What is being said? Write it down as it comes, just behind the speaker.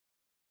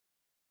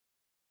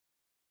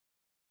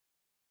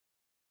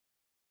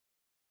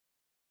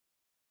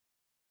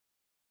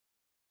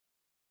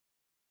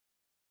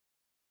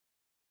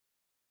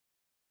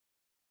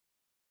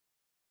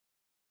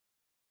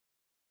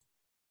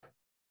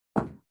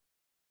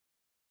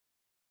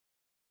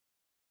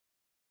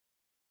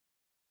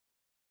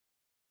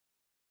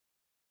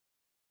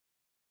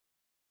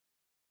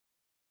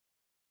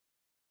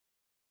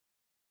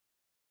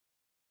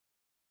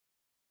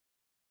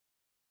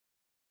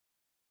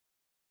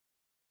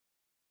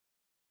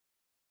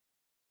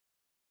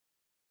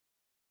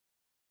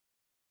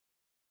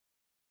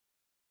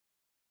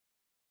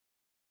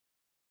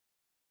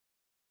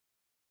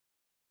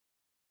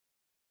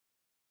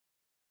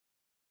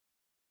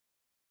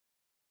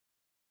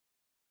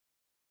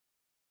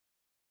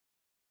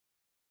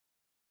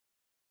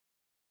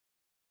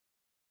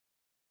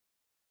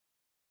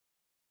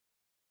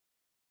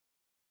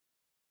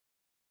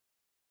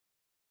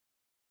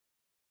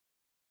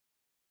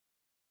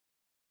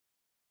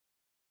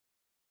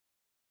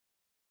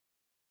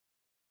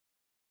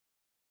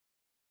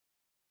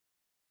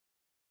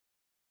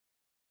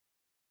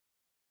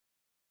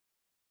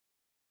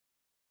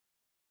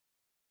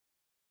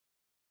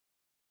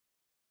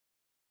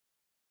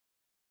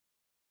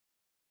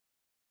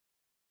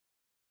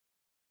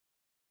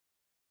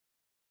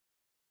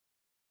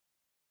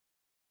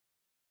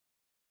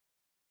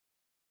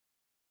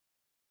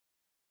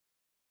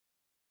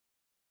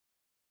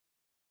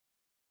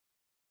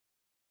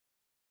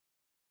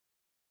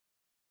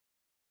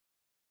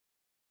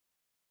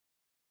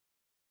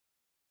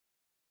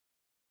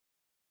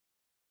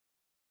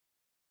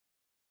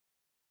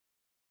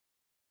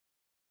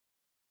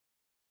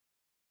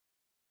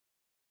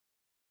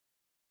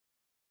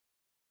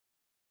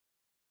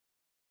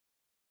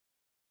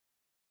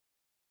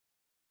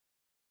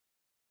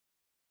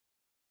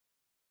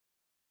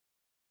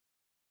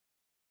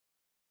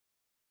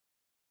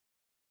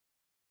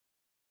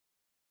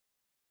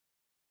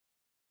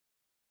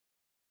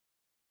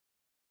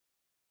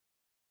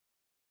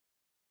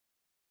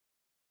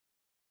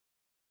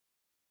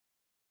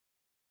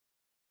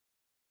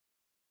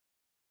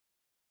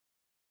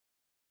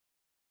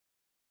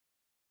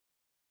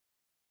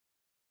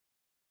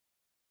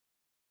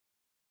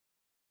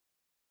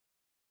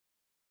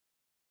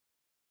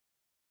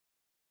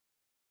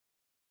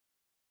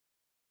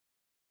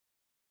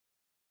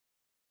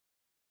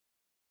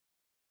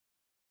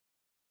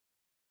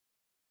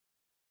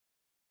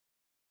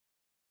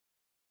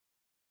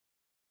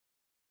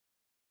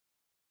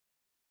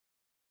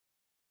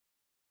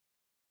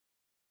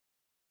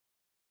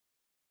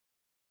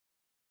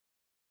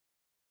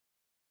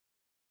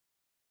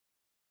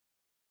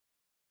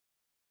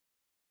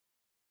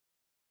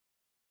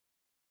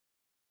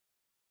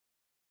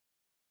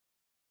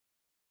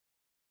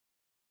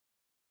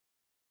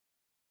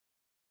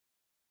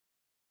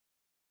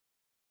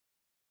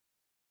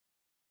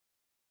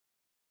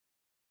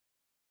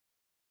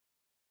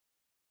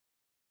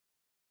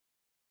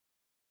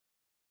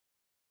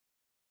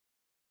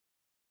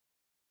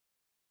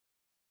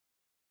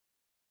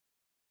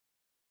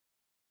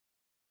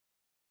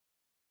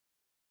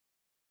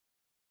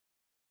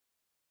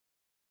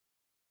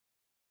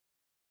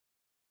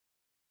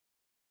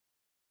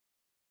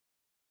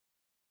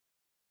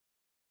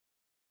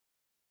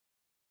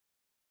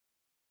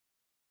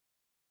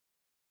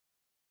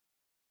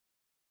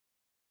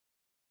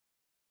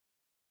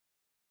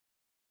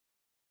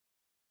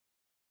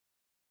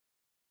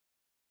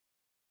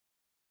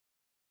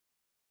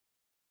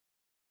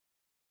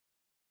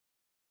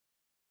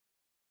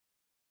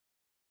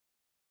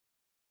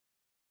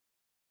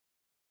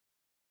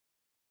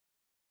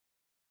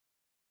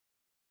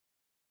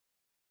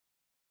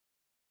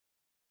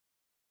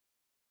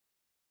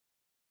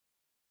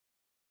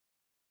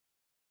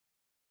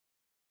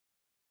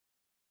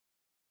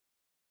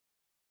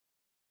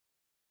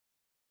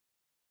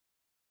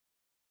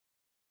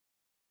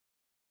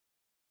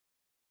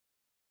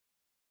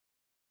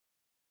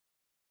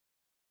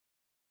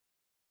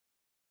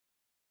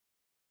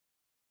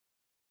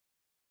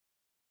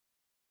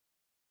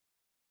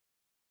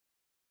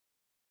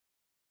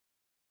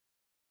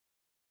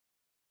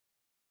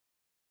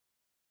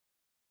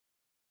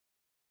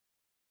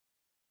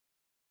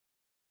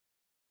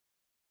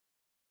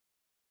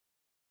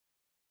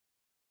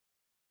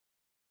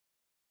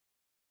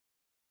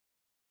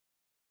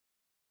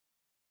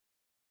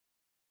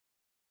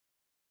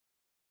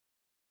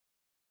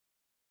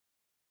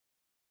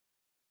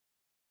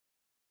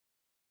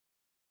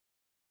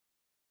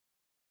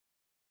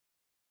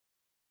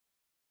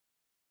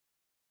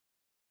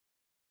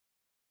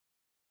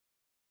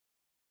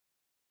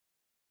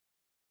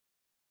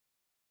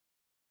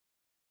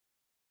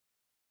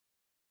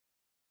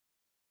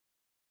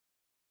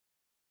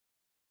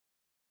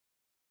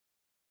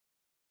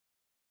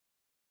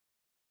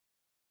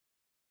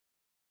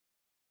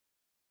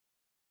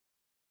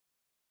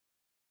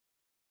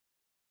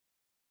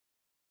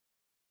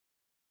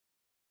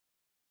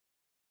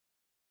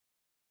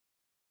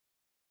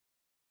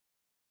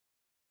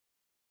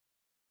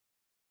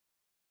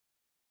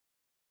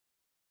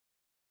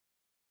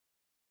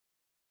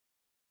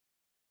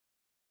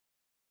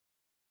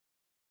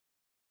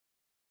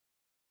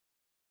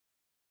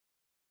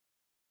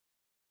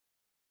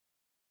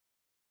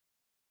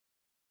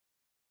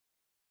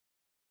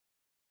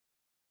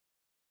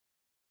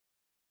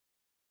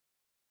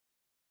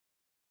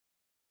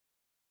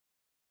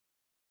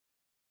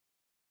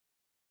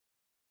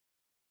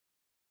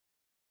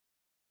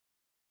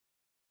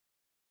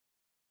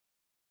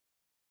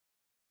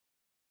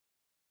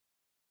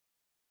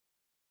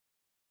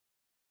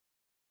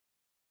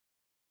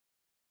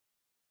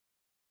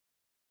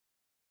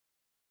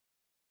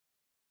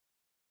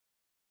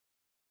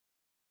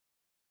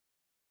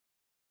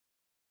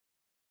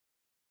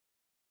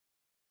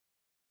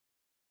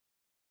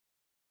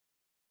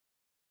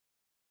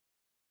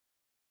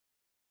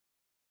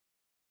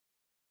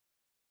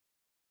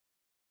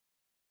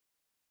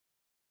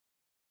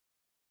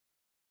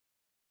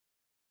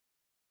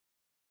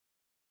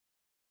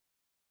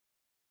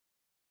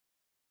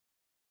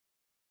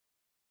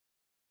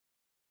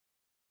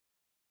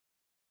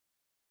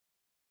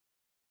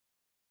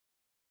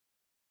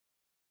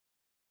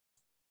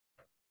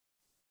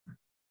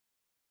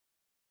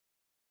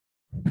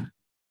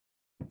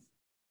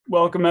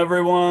welcome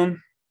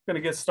everyone. Going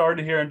to get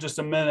started here in just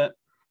a minute.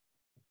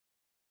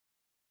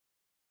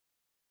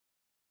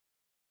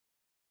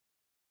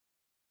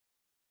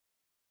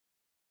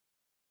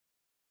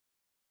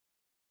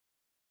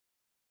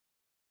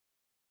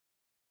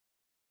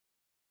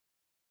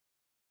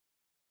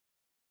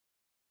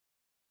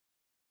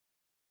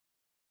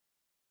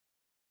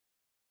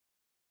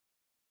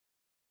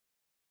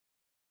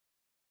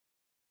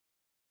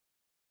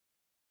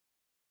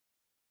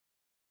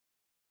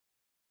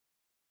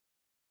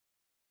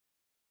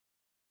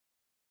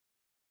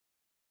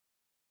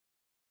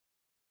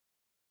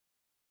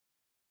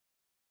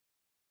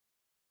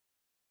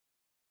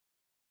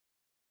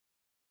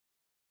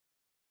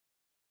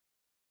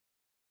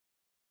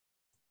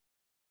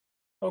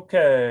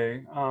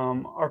 Okay,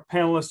 our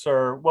panelists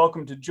are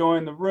welcome to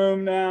join the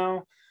room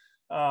now.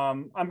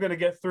 I'm going to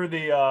get through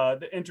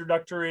the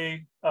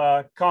introductory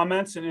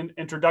comments and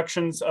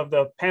introductions of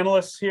the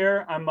panelists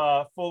here. I'm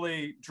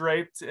fully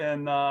draped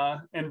in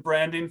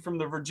branding from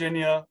the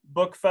Virginia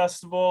Book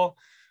Festival,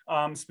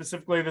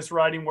 specifically this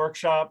writing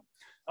workshop.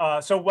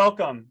 So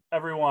welcome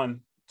everyone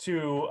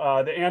to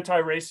the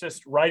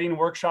Anti-Racist Writing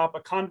Workshop,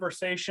 a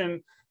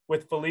conversation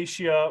with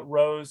Felicia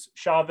Rose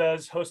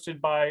Chavez, hosted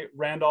by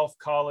Randolph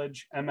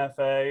College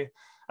MFA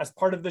as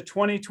part of the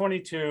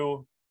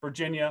 2022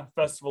 Virginia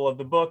Festival of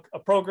the Book, a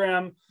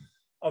program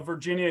of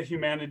Virginia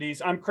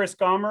Humanities. I'm Chris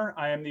Gomer.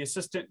 I am the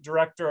Assistant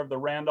Director of the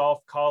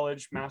Randolph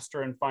College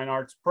Master in Fine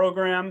Arts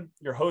program,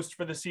 your host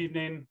for this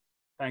evening.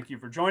 Thank you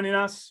for joining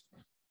us.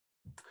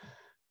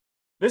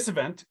 This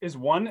event is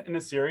one in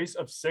a series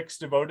of 6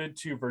 devoted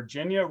to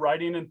Virginia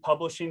writing and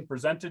publishing,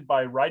 presented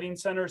by writing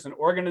centers and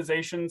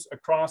organizations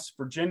across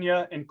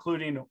Virginia,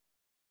 including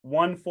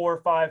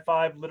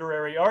 1455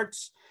 Literary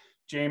Arts,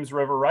 James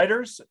River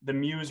Writers, the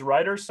Muse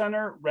Writers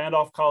Center,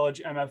 Randolph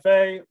College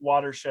MFA,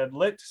 Watershed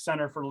Lit,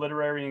 Center for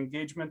Literary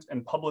Engagement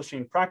and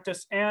Publishing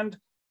Practice, and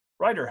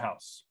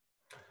WriterHouse.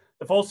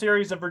 The full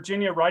series of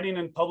Virginia writing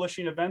and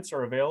publishing events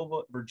are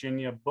available at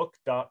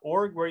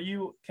virginiabook.org, where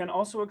you can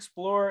also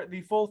explore the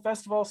full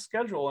festival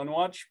schedule and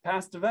watch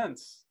past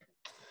events.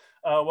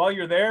 While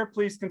you're there,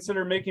 please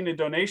consider making a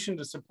donation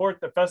to support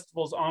the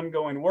festival's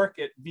ongoing work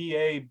at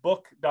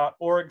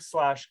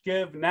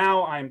vabook.org/give.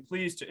 Now I'm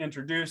pleased to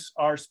introduce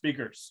our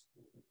speakers.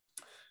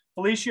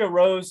 Felicia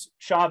Rose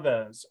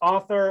Chavez,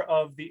 author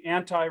of the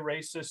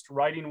Anti-Racist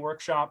Writing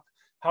Workshop,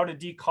 How to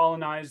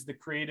Decolonize the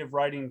Creative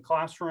Writing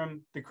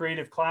Classroom. The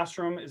Creative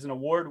Classroom is an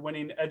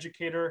award-winning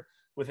educator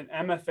with an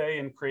MFA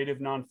in creative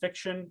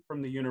nonfiction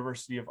from the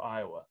University of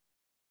Iowa.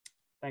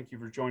 Thank you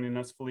for joining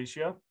us,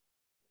 Felicia.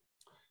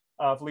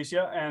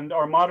 And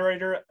our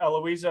moderator,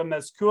 Eloisa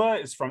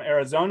Amezcua, is from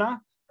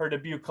Arizona. Her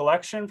debut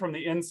collection, From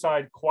the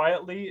Inside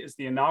Quietly, is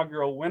the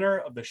inaugural winner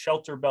of the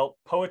Shelter Belt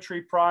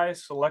Poetry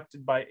Prize,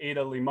 selected by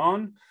Ada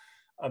Limon.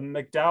 A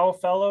McDowell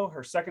Fellow,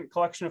 her second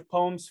collection of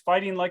poems,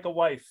 Fighting Like a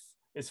Wife,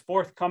 is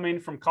forthcoming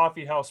from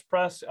Coffee House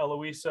Press.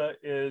 Eloisa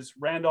is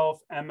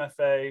Randolph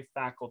MFA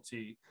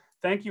faculty.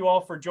 Thank you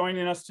all for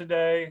joining us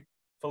today.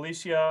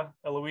 Felicia,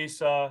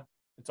 Eloisa,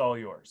 it's all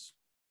yours.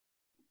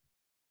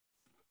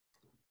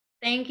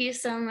 Thank you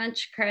so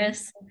much,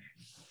 Chris.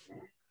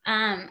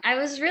 I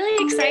was really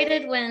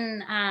excited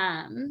when,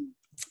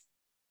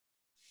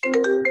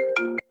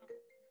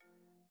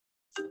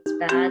 it's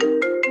bad.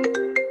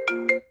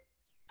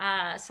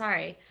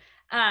 Sorry.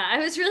 I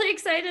was really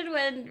excited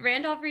when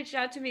Randolph reached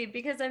out to me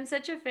because I'm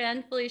such a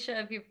fan, Felicia,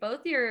 of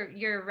both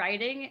your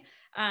writing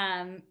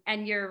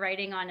and your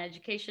writing on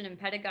education and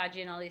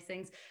pedagogy and all these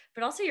things,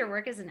 but also your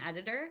work as an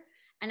editor.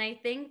 And I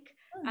think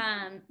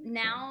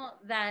now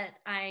that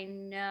I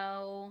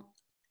know,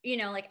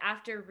 like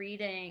after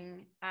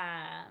reading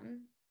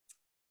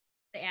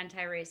the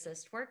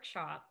Anti-Racist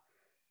Workshop,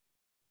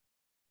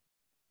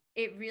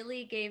 it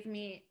really gave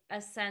me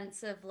a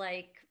sense of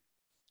like,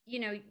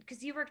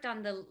 because you worked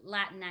on the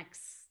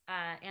Latinx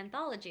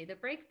anthology, the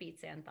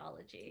Breakbeats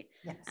anthology.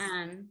 Yes.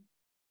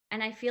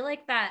 And I feel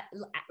like that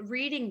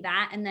reading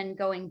that and then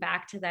going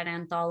back to that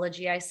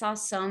anthology, I saw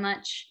so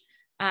much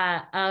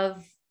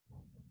of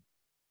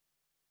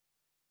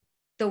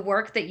the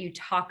work that you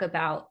talk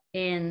about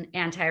in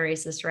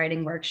Anti-Racist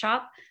Writing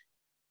Workshop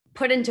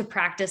put into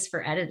practice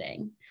for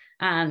editing.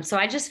 So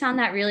I just found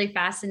that really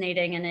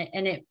fascinating,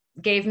 and it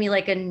gave me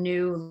like a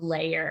new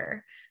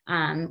layer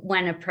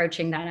when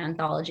approaching that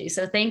anthology.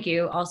 So thank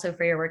you also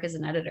for your work as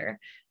an editor.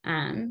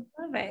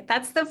 Love it.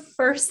 That's the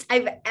first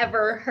I've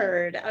ever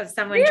heard of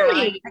someone Really?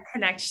 drawing a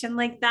connection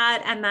like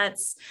that. And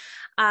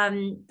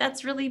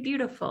that's really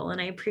beautiful.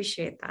 And I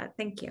appreciate that.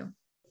 Thank you.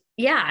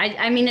 Yeah.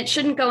 I mean, it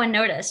shouldn't go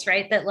unnoticed,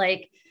 right? That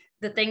like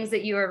the things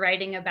that you are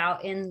writing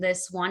about in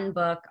this one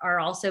book are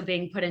also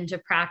being put into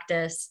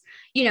practice,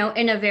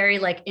 in a very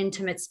like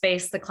intimate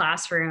space, the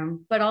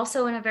classroom, but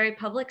also in a very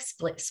public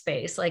split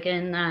space, like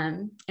in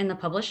the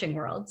publishing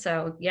world.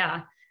 So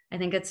yeah, I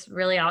think it's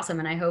really awesome.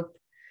 And I hope,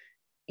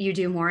 you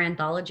do more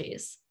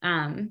anthologies,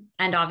 and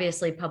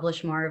obviously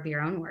publish more of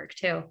your own work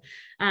too.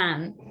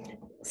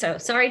 So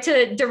sorry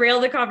to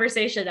derail the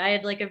conversation. I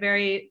had like a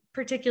very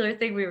particular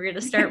thing we were going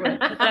to start with.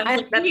 But I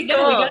was like, we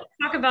got to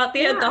talk about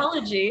the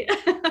anthology.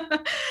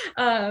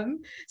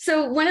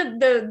 So one of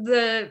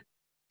the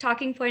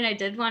talking point I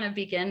did want to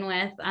begin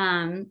with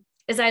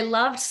is I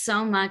loved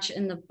so much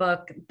in the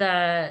book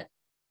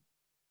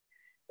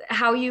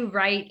how you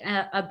write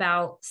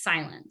about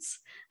silence,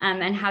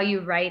 and how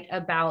you write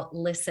about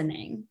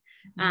listening.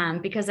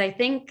 Because I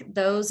think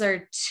those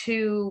are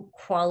two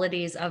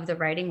qualities of the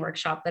writing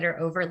workshop that are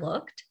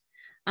overlooked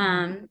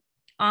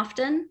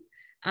often,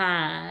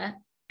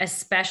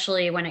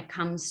 especially when it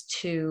comes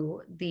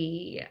to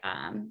the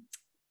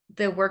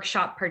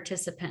workshop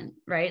participant,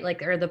 right?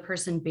 Like, or the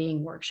person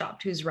being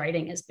workshopped, whose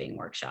writing is being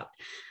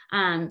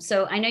workshopped.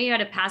 So I know you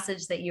had a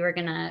passage that you were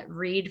going to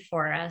read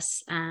for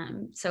us.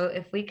 So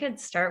if we could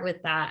start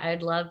with that,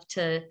 I'd love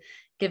to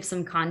give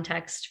some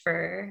context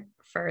for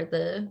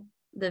the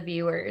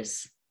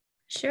viewers.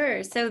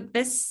 Sure. So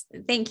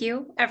thank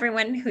you,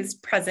 everyone who's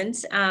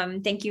present.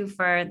 Thank you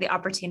for the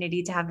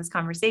opportunity to have this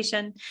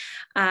conversation.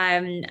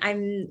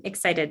 I'm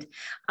excited.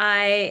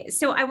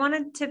 So I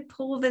wanted to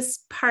pull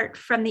this part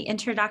from the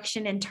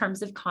introduction in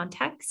terms of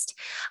context,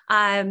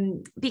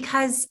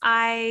 because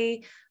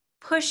I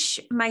push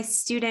my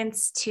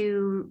students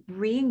to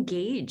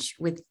re-engage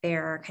with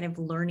their kind of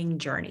learning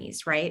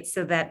journeys, right?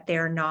 So that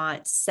they're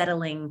not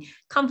settling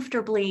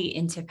comfortably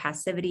into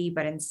passivity,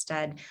 but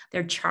instead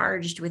they're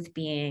charged with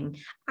being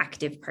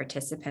active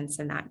participants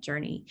in that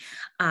journey.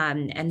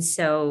 And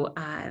so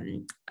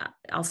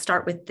I'll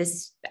start with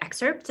this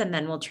excerpt and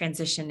then we'll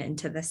transition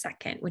into the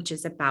second, which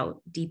is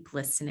about deep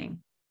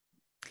listening.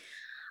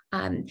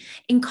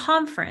 In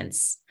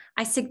conference,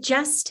 I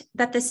suggest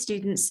that the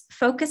students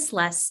focus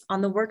less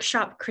on the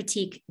workshop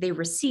critique they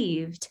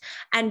received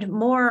and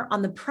more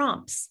on the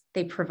prompts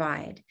they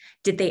provide.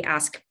 Did they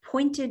ask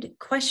pointed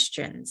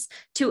questions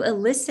to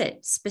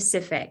elicit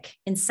specific,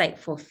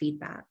 insightful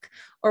feedback?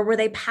 Or were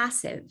they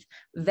passive,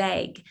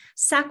 vague,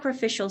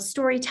 sacrificial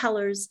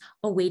storytellers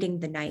awaiting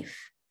the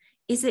knife?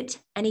 Is it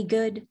any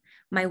good?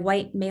 My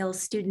white male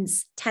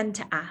students tend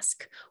to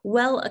ask,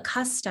 well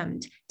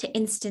accustomed to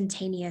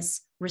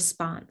instantaneous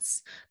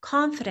response,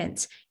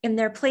 confident in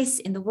their place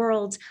in the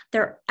world,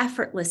 their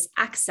effortless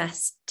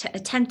access to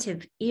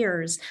attentive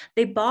ears.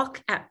 They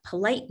balk at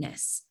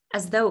politeness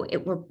as though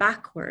it were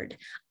backward.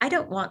 I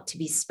don't want to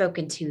be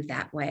spoken to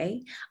that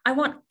way. I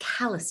want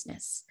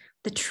callousness,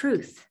 the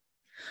truth.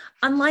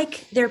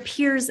 Unlike their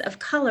peers of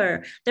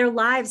color, their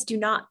lives do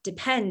not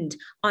depend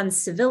on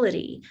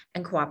civility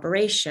and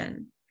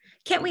cooperation.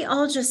 Can't we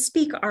all just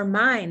speak our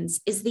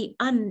minds is the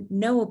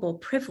unknowable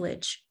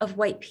privilege of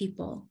white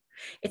people.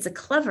 It's a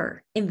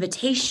clever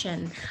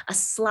invitation, a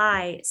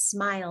sly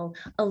smile,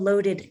 a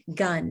loaded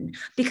gun,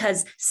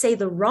 because say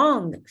the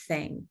wrong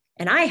thing,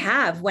 and I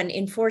have when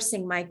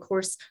enforcing my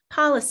course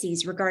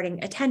policies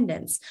regarding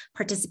attendance,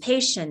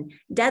 participation,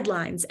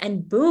 deadlines,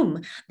 and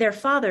boom, their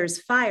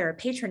fathers fire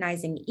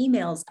patronizing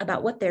emails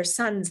about what their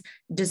sons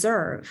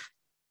deserve,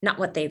 not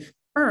what they've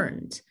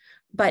earned,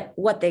 but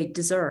what they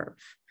deserve.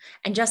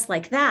 And just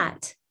like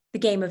that, the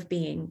game of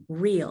being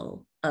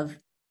real, of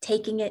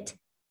taking it,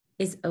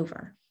 is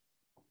over.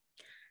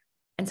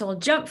 And so we'll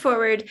jump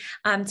forward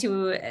to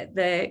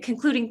the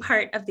concluding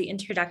part of the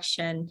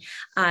introduction,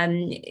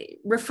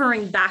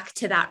 referring back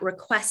to that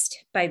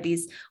request by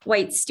these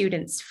white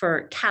students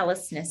for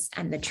callousness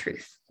and the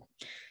truth.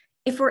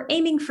 If we're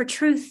aiming for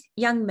truth,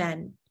 young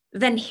men,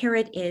 then here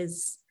it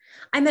is.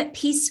 I'm at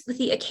peace with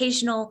the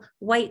occasional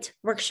white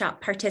workshop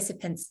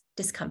participants'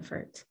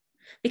 discomfort,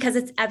 because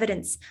it's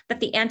evidence that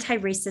the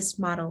anti-racist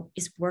model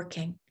is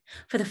working.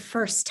 For the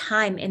first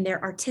time in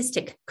their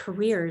artistic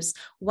careers,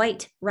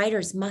 white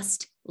writers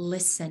must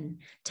listen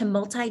to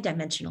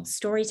multidimensional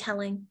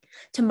storytelling,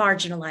 to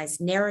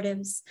marginalized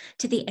narratives,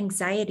 to the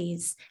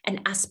anxieties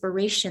and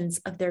aspirations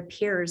of their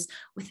peers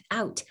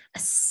without a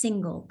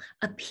single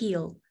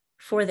appeal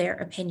for their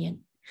opinion.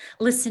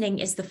 Listening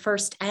is the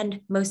first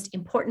and most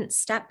important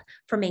step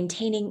for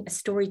maintaining a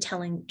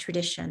storytelling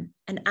tradition,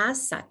 and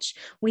as such,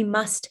 we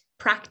must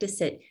practice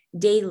it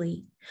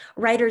daily.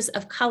 Writers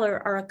of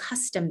color are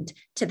accustomed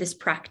to this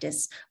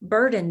practice,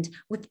 burdened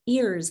with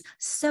ears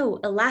so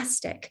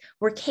elastic,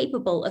 we're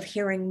capable of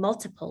hearing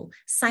multiple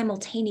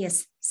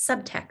simultaneous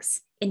subtexts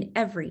in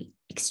every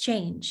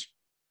exchange.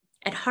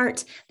 At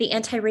heart, the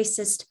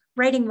anti-racist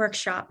writing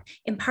workshop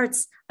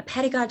imparts a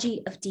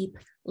pedagogy of deep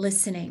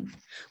listening.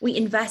 We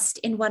invest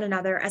in one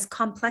another as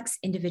complex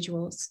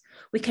individuals.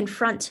 We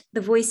confront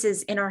the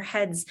voices in our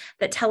heads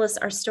that tell us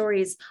our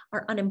stories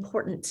are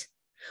unimportant.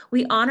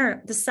 We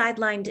honor the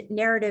sidelined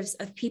narratives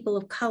of people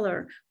of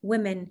color,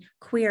 women,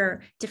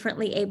 queer,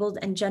 differently abled,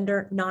 and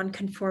gender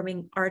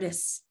non-conforming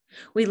artists.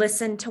 We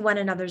listen to one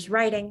another's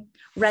writing,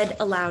 read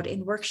aloud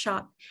in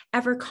workshop,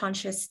 ever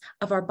conscious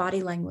of our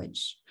body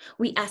language.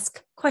 We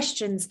ask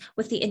questions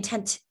with the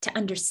intent to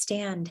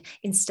understand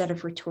instead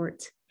of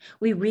retort.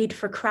 We read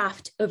for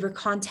craft over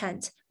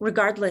content,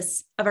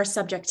 regardless of our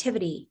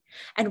subjectivity,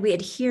 and we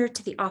adhere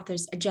to the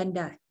author's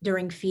agenda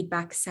during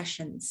feedback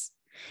sessions.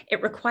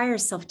 It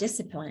requires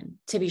self-discipline,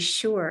 to be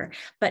sure,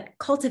 but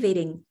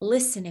cultivating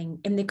listening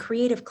in the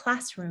creative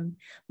classroom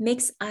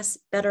makes us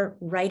better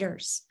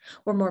writers.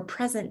 We're more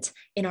present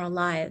in our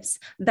lives,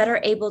 better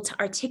able to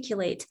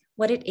articulate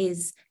what it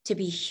is to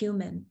be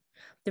human.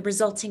 The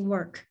resulting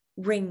work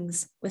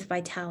rings with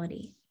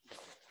vitality.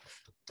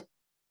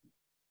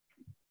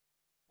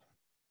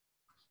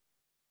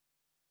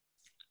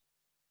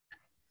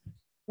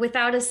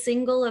 Without a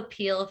single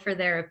appeal for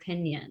their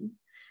opinion,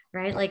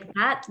 right? Like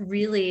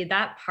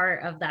that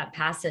part of that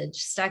passage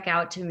stuck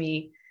out to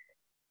me.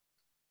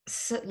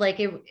 So, like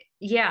it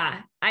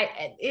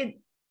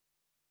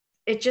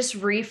just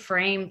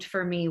reframed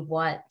for me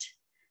what,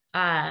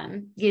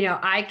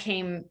 I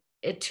came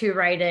to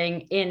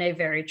writing in a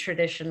very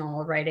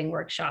traditional writing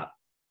workshop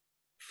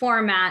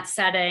format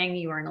setting.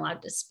 You weren't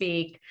allowed to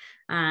speak.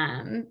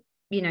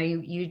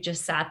 You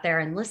just sat there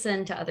and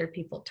listened to other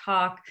people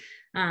talk.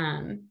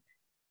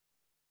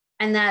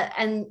 And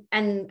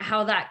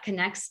how that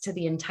connects to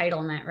the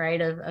entitlement,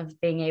 right?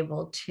 Of being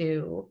able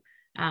to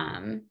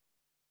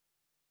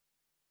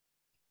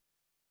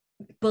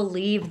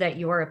believe that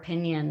your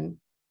opinion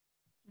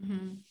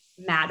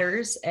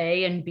matters,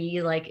 A, and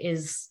B, like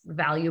is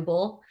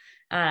valuable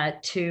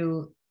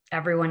to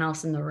everyone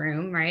else in the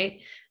room,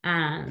 right?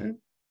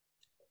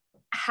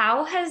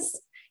 How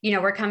has,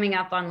 we're coming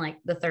up on like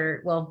the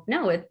third, well,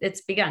 no,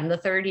 it's begun, the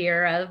third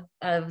year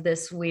of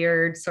this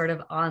weird sort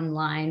of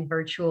online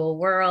virtual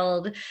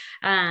world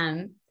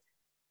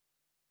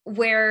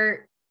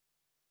where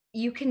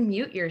you can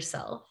mute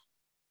yourself,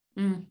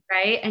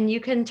 right? And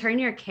you can turn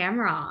your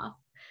camera off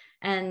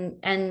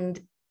and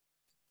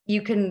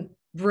you can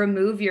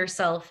remove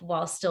yourself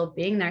while still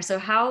being there. So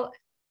how,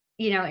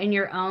 in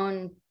your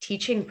own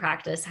teaching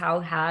practice, how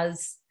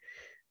has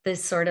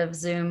this sort of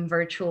Zoom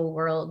virtual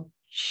world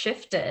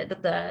shifted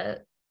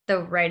the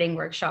writing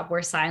workshop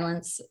where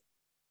silence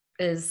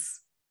is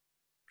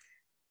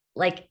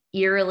like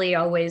eerily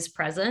always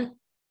present?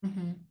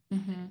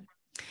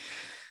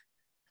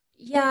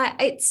 Yeah,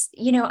 it's,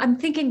 I'm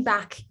thinking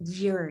back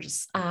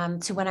years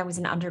to when I was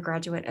an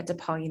undergraduate at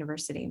DePaul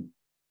University.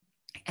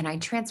 And I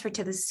transferred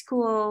to the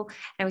school and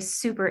I was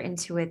super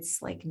into its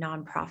like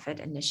nonprofit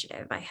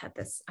initiative. I had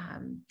this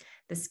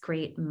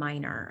great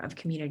minor of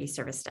community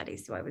service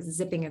studies. So I was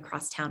zipping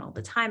across town all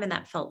the time. And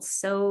that felt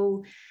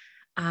so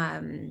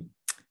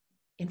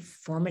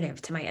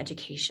informative to my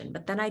education.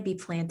 But then I'd be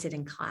planted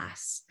in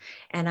class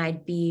and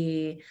I'd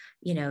be,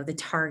 the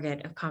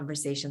target of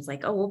conversations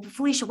like, oh, well,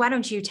 Felicia, why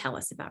don't you tell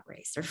us about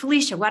race? Or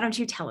Felicia, why don't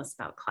you tell us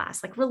about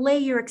class? Like relay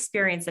your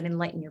experience and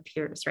enlighten your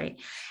peers, right?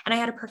 And I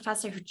had a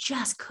professor who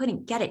just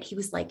couldn't get it. He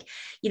was like,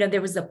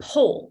 there was a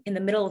pole in the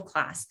middle of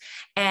class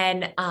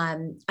and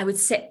I would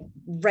sit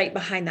right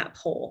behind that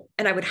pole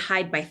and I would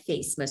hide my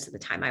face most of the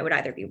time. I would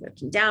either be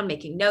looking down,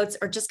 making notes,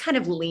 or just kind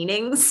of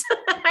leaning.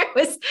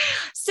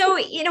 So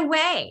in a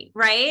way,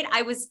 right?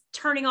 I was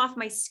turning off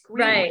my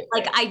screen. Right.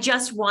 Like I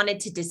just wanted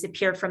to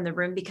disappear from the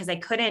room because I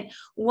couldn't,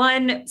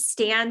 one,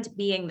 stand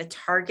being the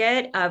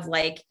target of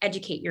like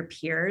educate your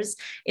peers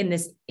in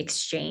this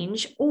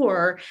exchange,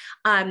 or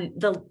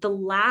the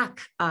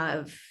lack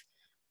of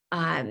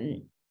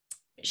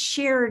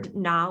shared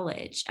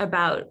knowledge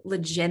about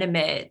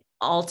legitimate,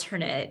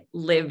 alternate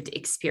lived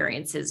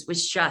experiences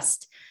was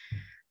just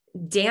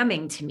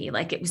damning to me.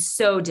 Like it was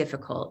so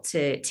difficult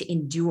to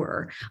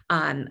endure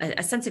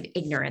a sense of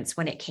ignorance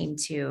when it came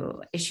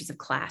to issues of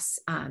class,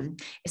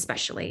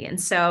 especially.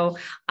 And so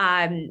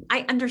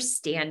I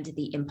understand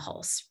the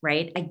impulse,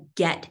 right? I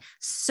get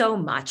so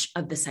much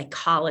of the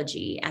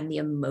psychology and the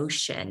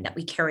emotion that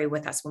we carry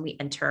with us when we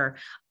enter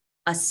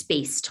a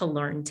space to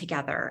learn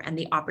together and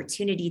the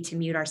opportunity to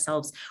mute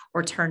ourselves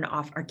or turn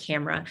off our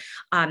camera.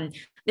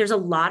 There's a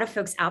lot of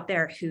folks out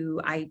there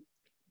who I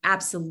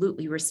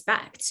absolutely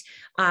respect,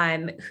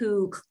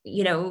 who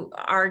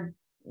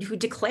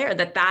declare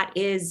that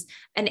is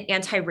an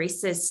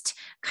anti-racist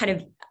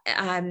kind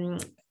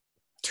of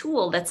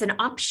tool that's an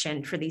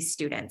option for these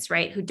students,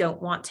 right? Who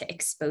don't want to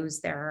expose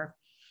their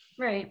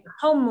right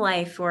home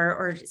life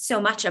or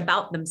so much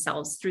about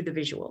themselves through the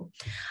visual.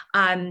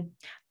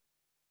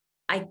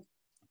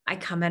 I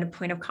come at a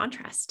point of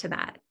contrast to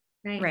that,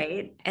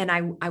 right? And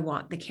I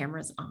want the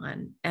cameras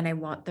on and I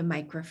want the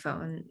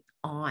microphone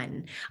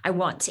on. I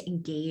want to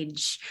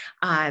engage.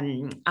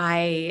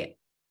 I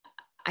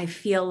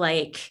feel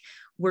like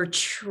we're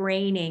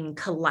training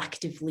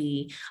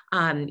collectively,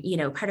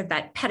 part of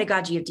that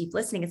pedagogy of deep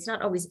listening. It's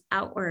not always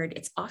outward,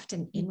 it's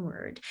often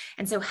inward.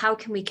 And so how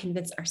can we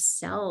convince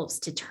ourselves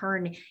to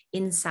turn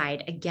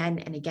inside again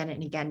and again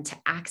and again to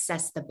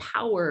access the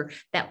power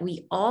that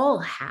we all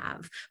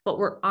have, but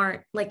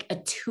aren't like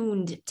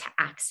attuned to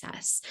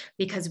access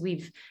because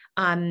we've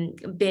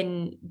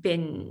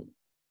been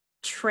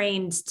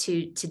trained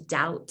to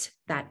doubt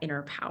that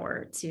inner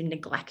power, to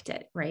neglect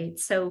it, right?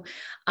 So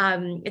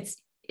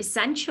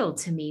essential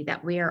to me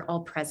that we are all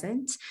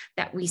present,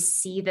 that we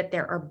see that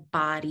there are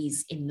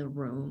bodies in the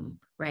room,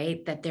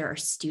 right? That there are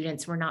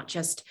students. We're not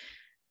just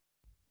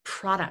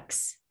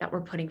products that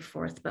we're putting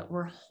forth, but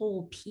we're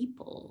whole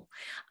people.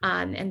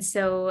 And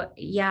so,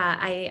 yeah,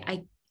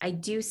 I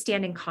do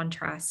stand in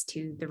contrast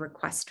to the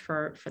request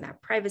for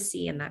that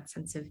privacy and that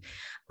sense of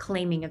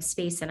claiming of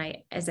space. And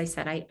as I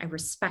said, I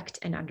respect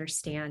and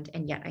understand,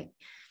 and yet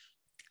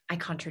I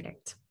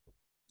contradict.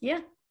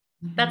 Yeah,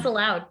 that's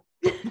allowed.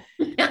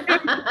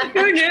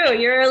 Who knew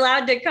you're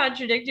allowed to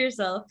contradict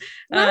yourself?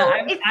 Well,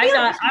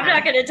 I'm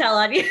not going to tell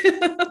on you.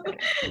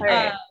 All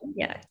right.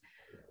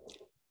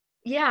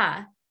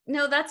 Yeah,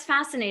 no, that's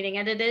fascinating.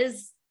 And it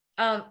is,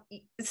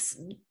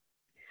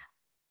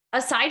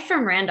 aside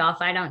from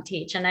Randolph, I don't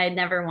teach, and I had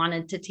never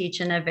wanted to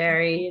teach in a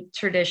very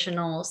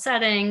traditional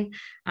setting.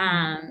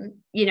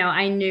 You know,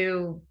 I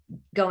knew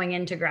going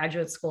into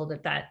graduate school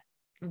that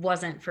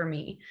wasn't for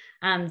me.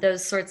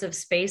 Those sorts of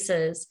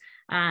spaces,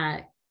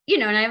 you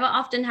know, and I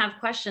often have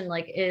questioned,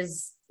 like,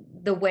 is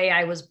the way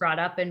I was brought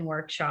up in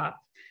workshop,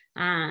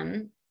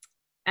 and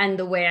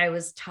the way I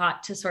was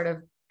taught to sort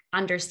of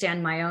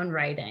understand my own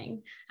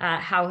writing,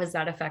 how has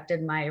that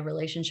affected my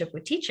relationship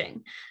with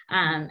teaching,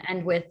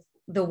 and with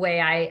the way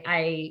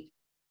I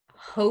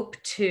hope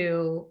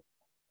to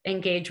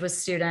engage with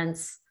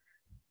students,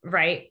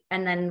 right?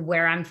 And then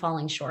where I'm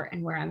falling short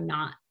and where I'm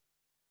not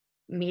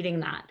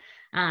meeting that.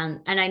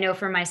 And I know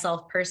for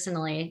myself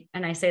personally,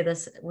 and I say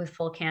this with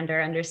full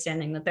candor,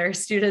 understanding that there are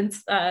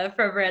students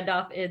from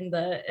Randolph in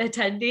the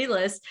attendee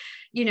list,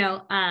 you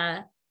know,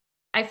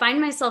 I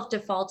find myself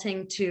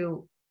defaulting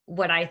to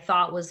what I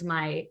thought was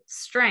my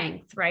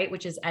strength, right?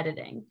 Which is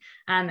editing.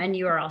 And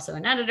you are also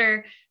an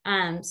editor.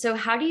 So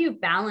how do you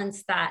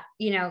balance that?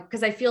 You know,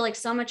 because I feel like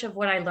so much of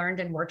what I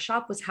learned in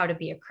workshop was how to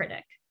be a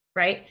critic,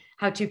 right?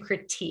 How to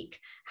critique,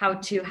 how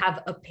to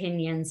have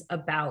opinions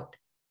about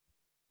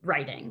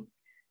writing.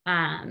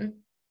 And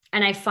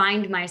I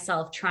find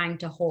myself trying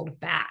to hold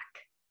back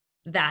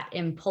that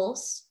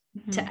impulse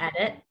to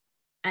edit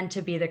and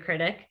to be the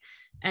critic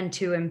and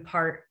to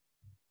impart,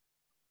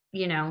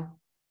 you know,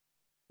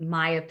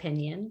 my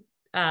opinion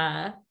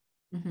on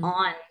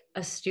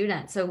a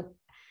student. So,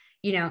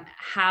 you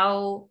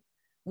know,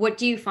 what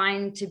do you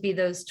find to be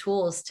those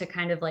tools to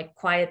kind of like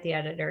quiet the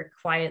editor,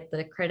 quiet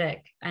the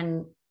critic,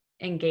 and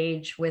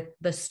engage with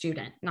the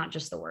student, not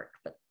just the work,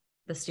 but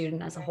the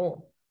student as a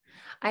whole?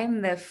 I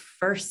am the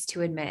first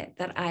to admit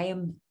that I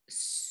am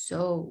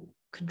so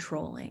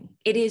controlling.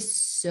 It is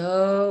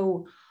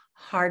so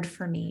hard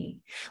for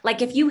me.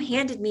 Like if you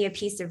handed me a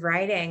piece of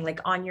writing like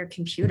on your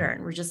computer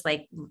and we're just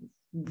like,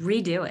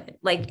 redo it,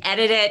 like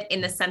edit it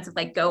in the sense of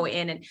like go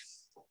in, and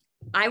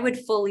I would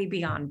fully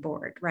be on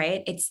board,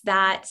 right? It's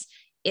that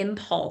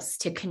impulse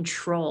to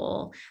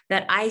control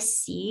that I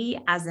see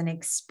as an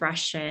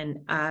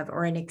expression of,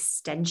 or an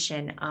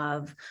extension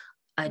of,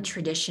 a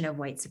tradition of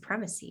white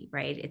supremacy,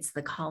 right? It's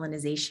the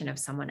colonization of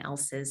someone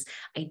else's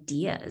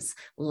ideas,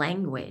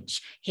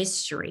 language,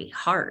 history,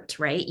 heart,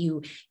 right?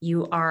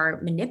 You are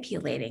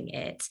manipulating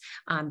it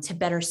to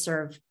better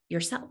serve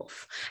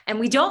yourself.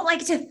 And we don't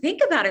like to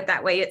think about it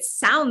that way. It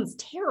sounds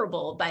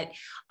terrible, but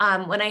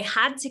when I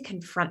had to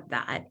confront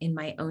that in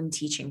my own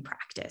teaching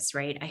practice,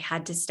 right, I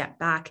had to step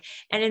back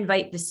and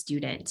invite the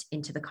student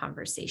into the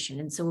conversation.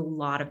 And so a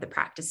lot of the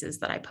practices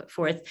that I put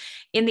forth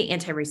in the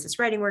anti-racist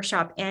writing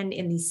workshop and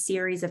in these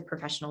series of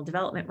professional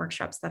development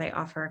workshops that I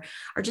offer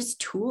are just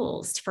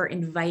tools for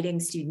inviting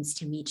students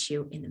to meet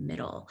you in the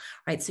middle,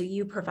 right? So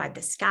you provide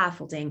the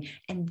scaffolding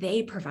and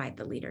they provide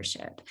the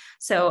leadership.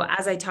 So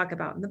as I talk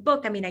about in the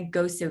book, I mean, I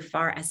go so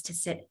far as to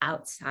sit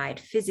outside,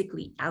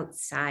 physically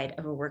outside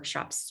of a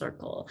workshop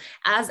circle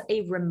as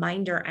a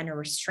reminder and a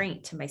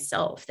restraint to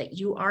myself that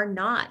you are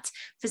not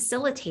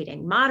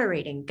facilitating,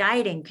 moderating,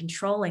 guiding,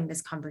 controlling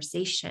this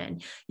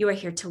conversation. You are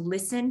here to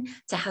listen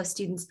to how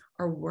students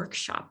are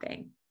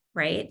workshopping,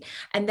 right?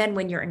 And then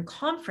when you're in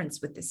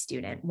conference with the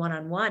student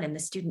one-on-one and the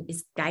student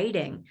is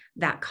guiding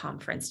that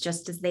conference,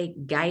 just as they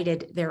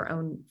guided their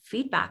own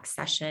feedback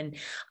session,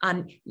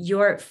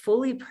 you're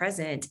fully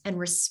present and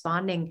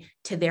responding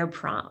to their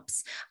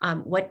prompts.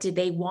 What do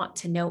they want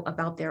to know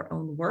about their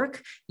own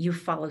work? You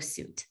follow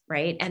suit,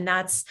 right? And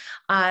that's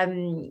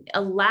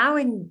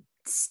allowing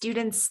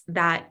students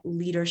that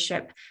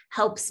leadership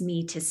helps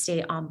me to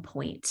stay on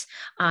point.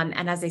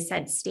 And as I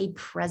said, stay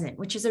present,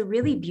 which is a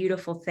really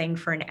beautiful thing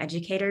for an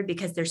educator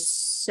because there's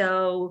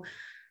so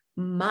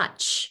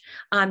much,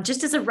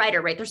 just as a writer,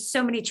 right? There's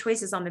so many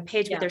choices on the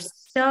page, but there's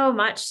so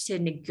much to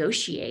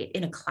negotiate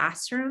in a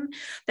classroom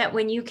that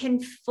when you can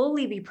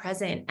fully be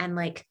present and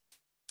like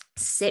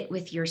sit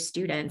with your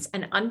students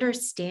and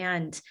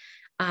understand,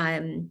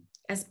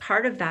 as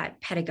part of that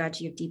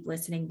pedagogy of deep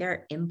listening,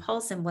 their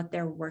impulse and what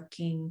they're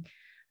working,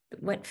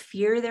 what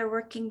fear they're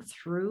working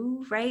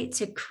through, right?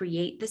 To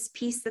create this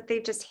piece that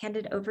they've just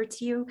handed over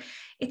to you.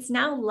 It's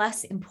now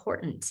less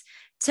important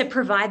to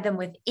provide them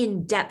with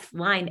in-depth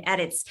line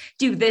edits,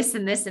 do this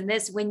and this and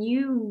this, when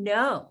you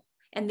know,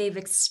 and they've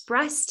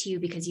expressed to you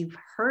because you've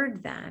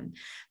heard them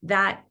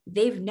that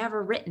they've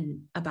never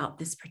written about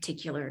this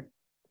particular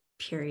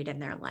period in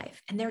their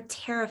life, and they're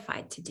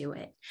terrified to do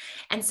it.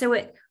 And so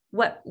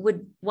what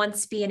would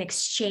once be an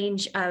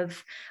exchange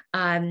of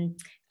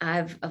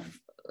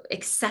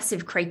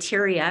excessive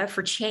criteria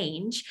for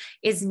change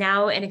is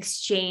now an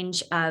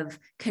exchange of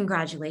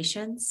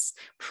congratulations,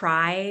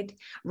 pride,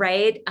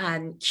 right?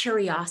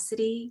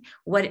 Curiosity.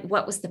 What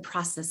was the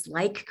process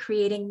like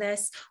creating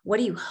this? What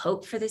do you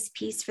hope for this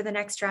piece for the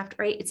next draft,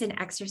 right? It's an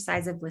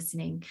exercise of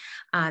listening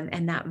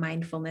and that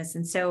mindfulness.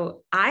 And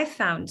so I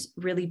found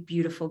really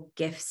beautiful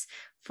gifts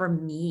for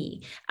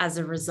me as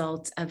a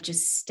result of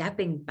just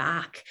stepping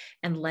back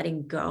and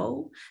letting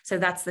go. So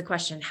that's the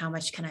question, how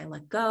much can I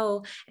let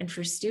go? And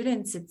for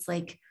students, it's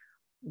like,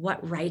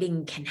 what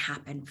writing can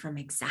happen from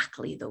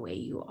exactly the way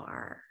you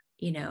are,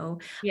 you know?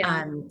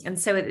 Yeah. And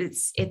so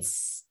it's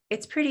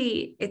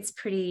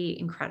pretty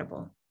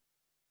incredible.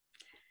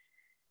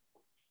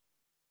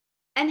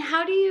 And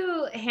how do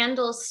you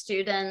handle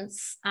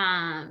students,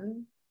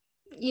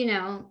 you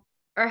know,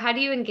 or how do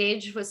you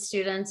engage with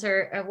students,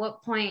 or at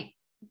what point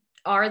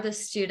are the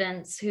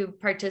students who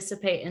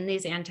participate in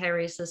these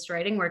anti-racist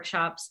writing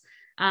workshops,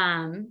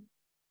 when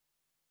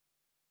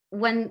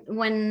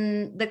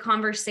the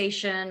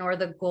conversation or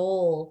the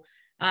goal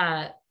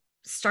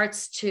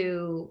starts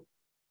to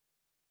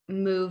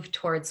move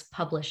towards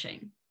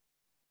publishing?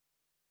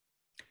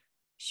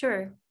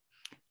 Sure.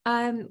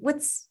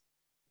 What's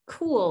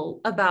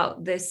cool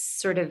about this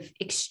sort of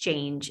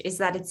exchange is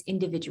that it's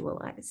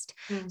individualized.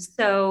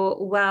 So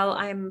while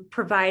I'm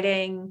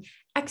providing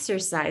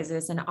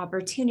exercises and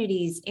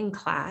opportunities in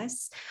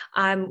class,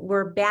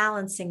 we're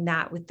balancing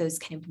that with those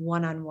kind of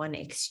one-on-one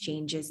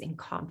exchanges in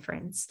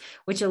conference,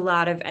 which a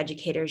lot of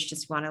educators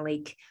just want to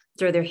like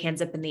throw their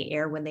hands up in the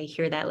air when they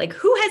hear that, like,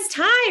 who has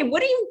time?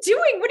 What are you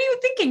doing? What are you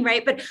thinking?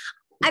 Right. But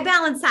I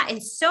balance that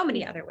in so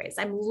many other ways.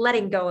 I'm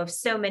letting go of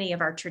so many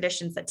of our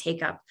traditions that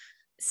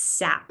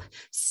sap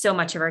so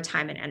much of our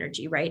time and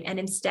energy, right? And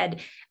instead,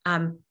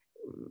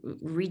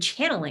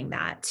 rechanneling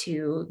that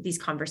to these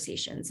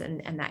conversations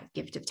and that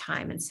gift of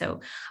time. And so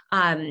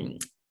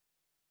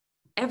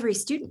every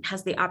student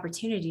has the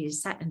opportunity to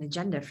set an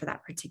agenda for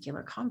that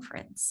particular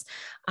conference.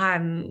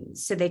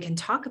 So they can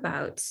talk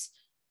about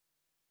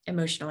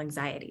emotional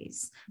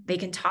anxieties. They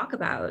can talk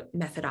about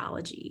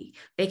methodology.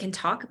 They can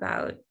talk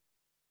about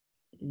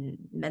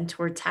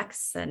mentor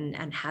texts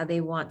and how they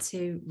want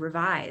to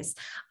revise.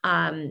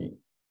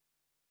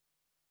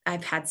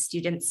 I've had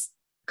students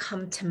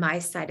come to my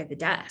side of the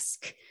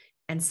desk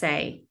and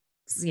say,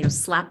 you know,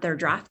 slap their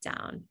draft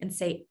down and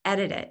say,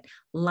 edit it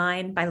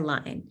line by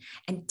line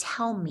and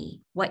tell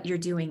me what you're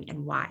doing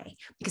and why,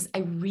 because I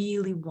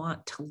really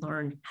want to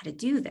learn how to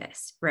do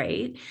this.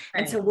 Right.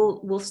 And so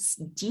we'll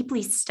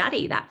deeply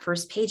study that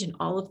first page and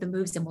all of the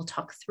moves, and we'll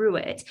talk through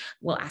it.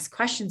 We'll ask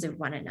questions of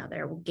one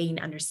another. We'll gain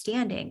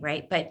understanding.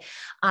 Right. But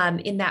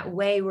in that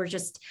way, we're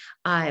just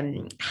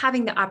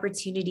having the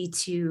opportunity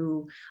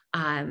to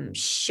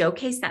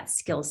showcase that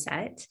skill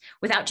set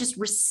without just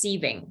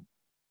receiving,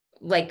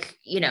 like,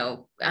 you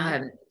know,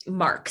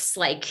 marks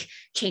like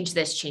change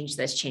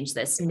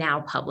this,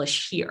 now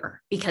publish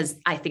here because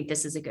I think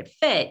this is a good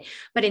fit.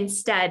 But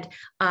instead,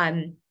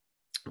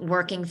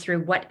 working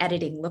through what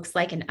editing looks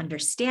like and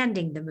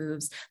understanding the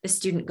moves, the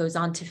student goes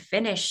on to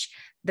finish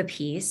the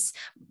piece,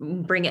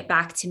 bring it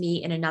back to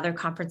me in another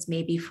conference,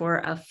 maybe for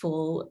a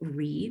full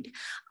read.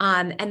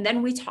 And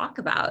then we talk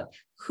about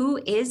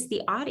who is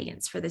the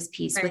audience for this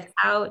piece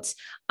without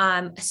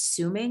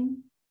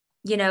assuming,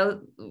 you know,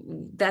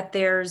 that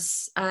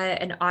there's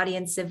an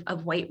audience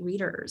of white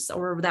readers,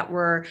 or that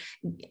we're,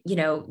 you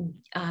know,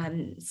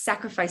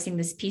 sacrificing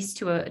this piece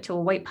to a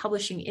white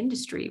publishing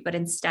industry, but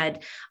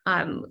instead,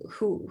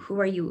 who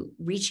are you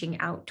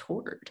reaching out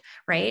toward,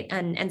 right?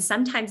 And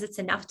sometimes it's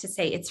enough to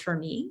say it's for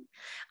me,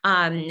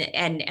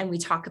 and we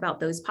talk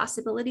about those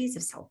possibilities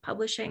of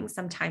self-publishing.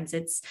 Sometimes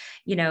it's,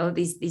 you know,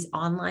 these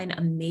online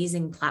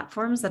amazing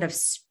platforms that have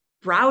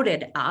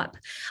sprouted up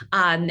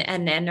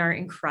and then are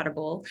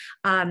incredible,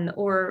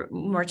 or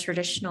more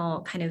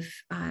traditional kind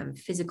of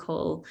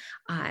physical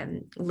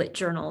lit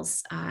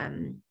journals,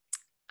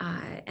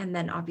 and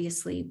then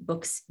obviously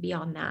books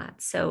beyond that.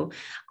 So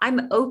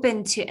I'm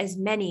open to as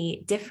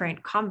many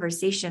different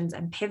conversations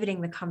and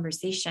pivoting the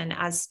conversation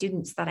as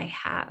students that I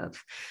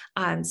have.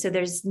 So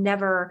there's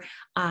never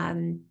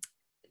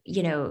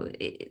you know,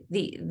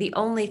 the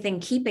only thing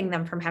keeping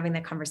them from having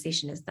that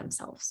conversation is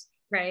themselves.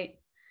 Right.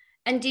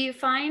 And do you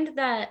find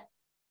that,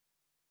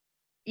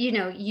 you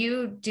know,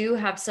 you do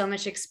have so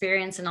much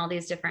experience in all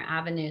these different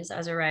avenues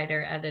as a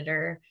writer,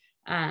 editor,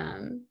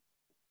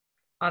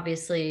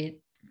 obviously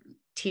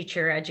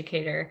teacher,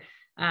 educator,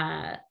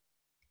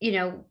 you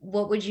know,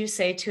 what would you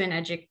say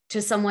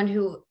to someone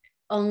who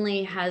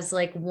only has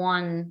like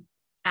one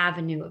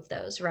avenue of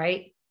those,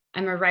 right?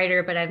 I'm a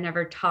writer, but I've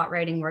never taught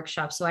writing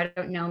workshops, so I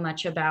don't know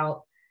much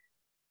about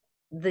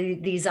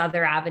these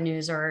other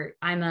avenues, or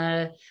I'm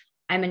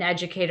an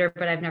educator,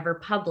 but I've never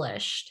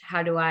published.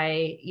 How do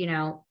I, you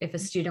know, if a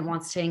student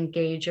wants to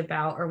engage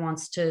about or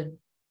wants to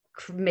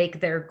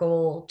make their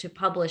goal to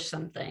publish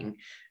something,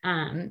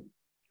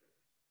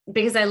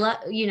 because I love,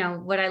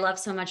 what I love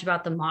so much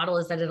about the model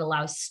is that it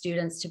allows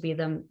students to be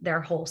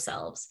their whole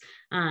selves.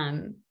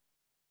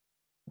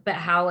 But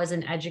how, as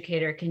an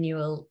educator, can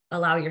you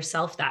allow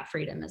yourself that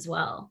freedom as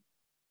well?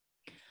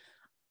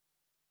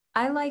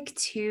 I like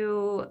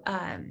to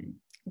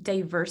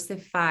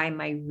diversify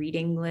my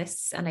reading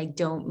lists, and I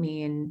don't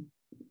mean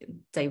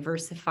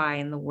diversify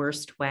in the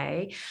worst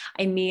way.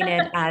 I mean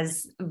it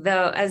as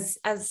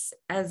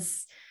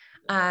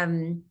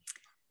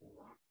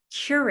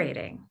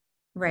curating,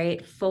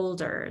 right?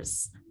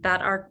 Folders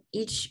that are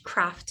each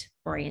craft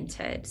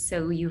oriented.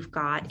 So you've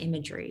got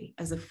imagery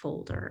as a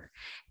folder,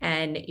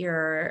 and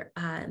you're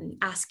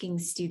asking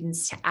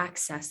students to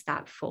access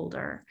that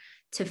folder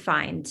to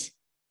find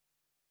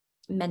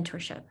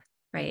mentorship,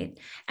 right?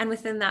 And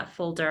within that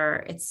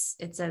folder, it's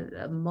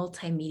a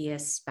multimedia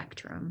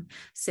spectrum.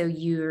 So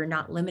you're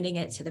not limiting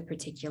it to the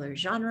particular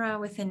genre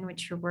within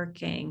which you're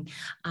working,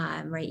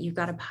 right? You've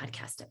got a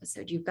podcast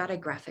episode, you've got a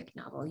graphic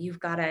novel, you've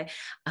got a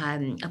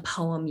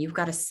poem, you've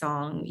got a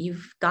song,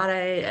 you've got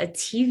a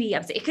TV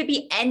episode. It could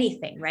be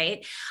anything,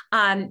 right?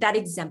 That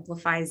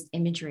exemplifies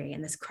imagery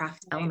and this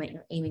craft element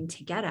you're aiming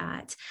to get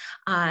at.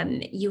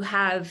 You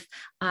have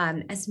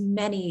as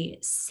many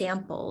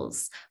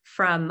samples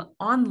from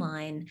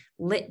online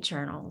lit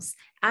journals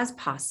as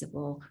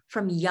possible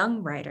from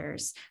young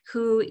writers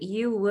who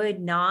you would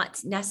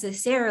not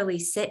necessarily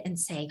sit and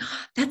say,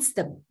 oh, that's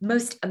the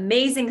most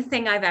amazing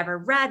thing I've ever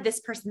read. This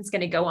person's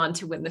going to go on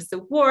to win this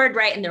award,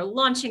 right? And they're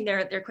launching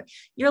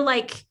you're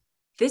like,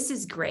 this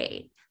is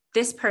great.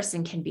 This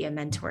person can be a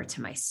mentor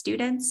to my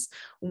students.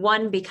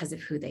 One, because of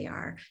who they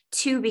are.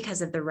 Two,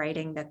 because of the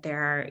writing that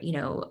they're,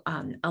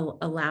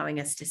 allowing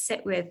us to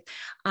sit with.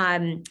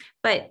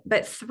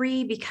 But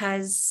three,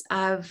 because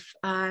of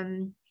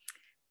the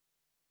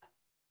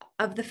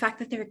fact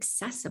that they're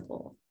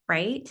accessible,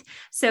 right?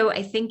 So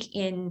I think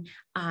in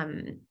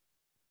kind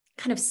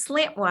of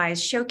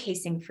slantwise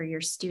showcasing for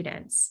your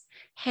students,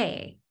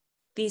 hey,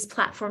 these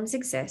platforms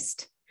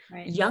exist.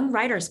 Right. Young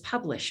writers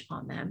publish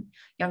on them.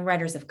 Young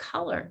writers of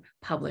color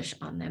publish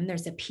on them.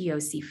 There's a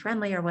POC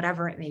friendly or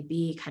whatever it may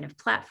be kind of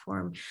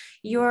platform.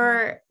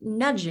 You're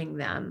nudging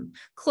them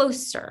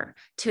closer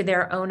to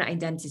their own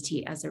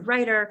identity as a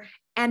writer,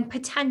 and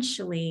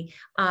potentially,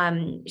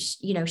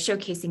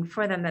 showcasing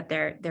for them that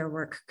their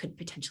work could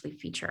potentially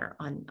feature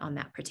on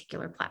that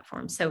particular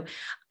platform. So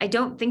I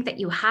don't think that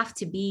you have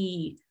to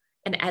be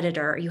an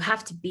editor, you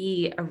have to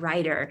be a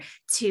writer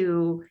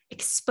to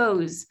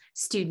expose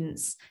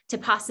students to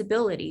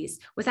possibilities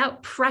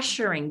without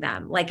pressuring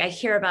them. Like I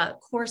hear about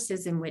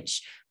courses in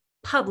which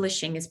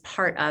publishing is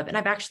part of, and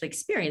I've actually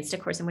experienced a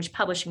course in which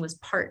publishing was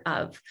part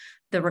of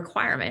the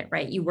requirement,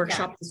 right? You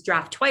workshop this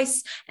draft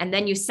twice, and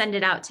then you send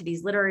it out to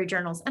these literary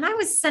journals. And I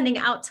was sending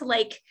out to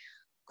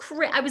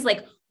I was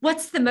like,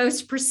 what's the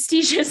most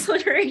prestigious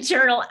literary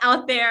journal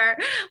out there?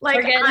 Like,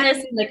 we're getting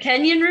this in the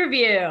Kenyon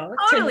Review.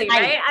 Totally,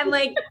 right? I'm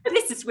like,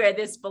 this is where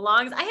this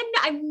belongs.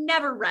 I've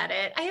never read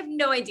it. I have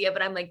no idea,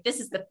 but I'm like, this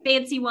is the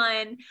fancy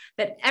one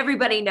that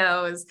everybody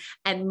knows,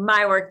 and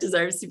my work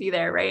deserves to be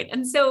there, right?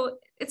 And so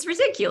it's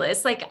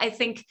ridiculous. Like, I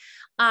think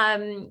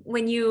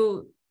when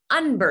you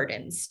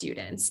unburden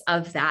students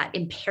of that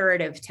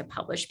imperative to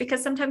publish,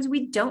 because sometimes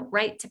we don't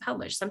write to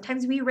publish.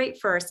 Sometimes we write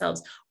for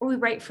ourselves, or we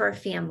write for our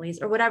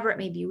families, or whatever it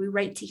may be. We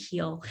write to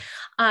heal.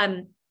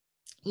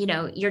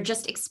 You're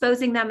just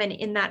exposing them, and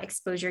in that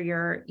exposure,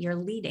 you're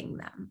leading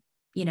them,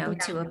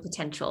 to a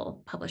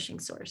potential publishing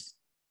source.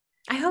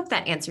 I hope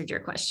that answered your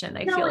question.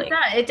 I feel like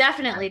it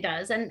definitely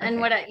does. And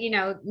what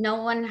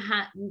no one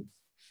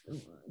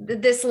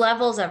this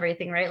levels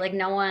everything, right? Like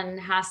no one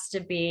has to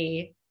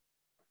be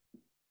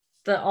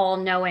the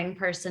all-knowing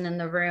person in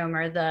the room,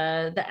 or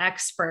the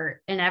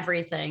expert in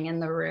everything in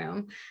the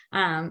room.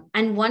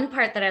 And one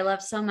part that I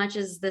love so much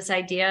is this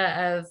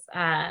idea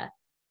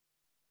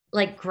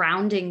of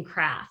grounding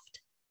craft,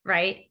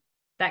 right?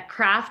 That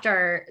craft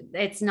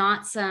it's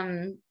not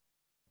some,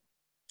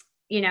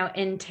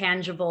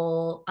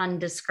 intangible,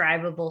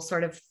 undescribable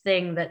sort of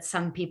thing that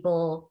some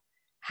people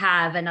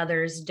have and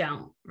others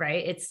don't,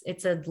 right?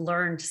 It's a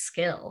learned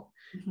skill.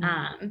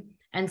 Mm-hmm.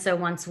 And so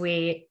once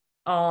we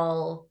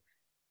all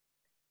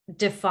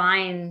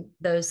define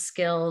those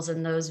skills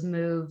and those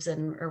moves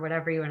or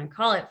whatever you want to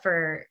call it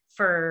for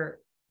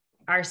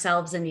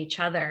ourselves and each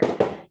other,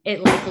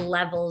 it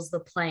levels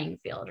the playing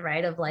field,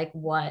 right? Of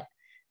what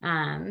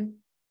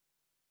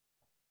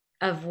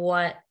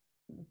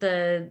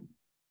the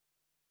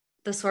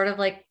sort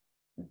of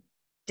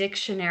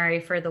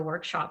dictionary for the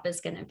workshop is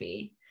going to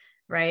be,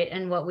 right?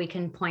 And what we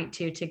can point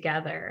to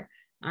together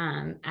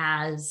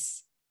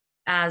as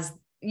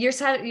you're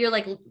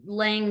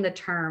laying the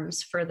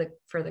terms for the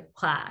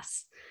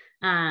class,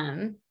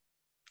 and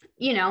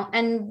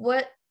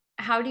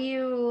how do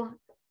you,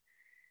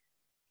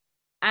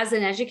 as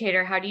an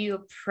educator, how do you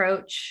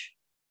approach,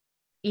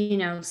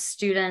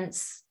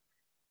 students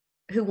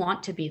who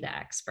want to be the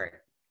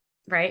expert,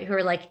 right? Who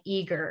are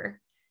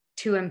eager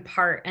to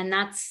impart, and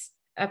that's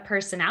a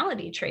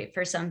personality trait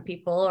for some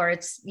people, or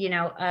it's,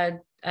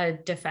 a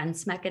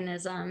defense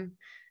mechanism.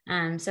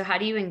 So how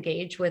do you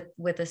engage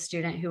with a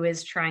student who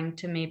is trying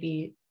to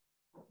maybe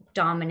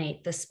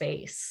dominate the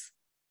space?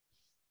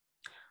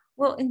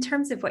 Well, in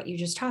terms of what you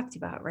just talked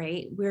about,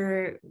 right,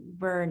 we're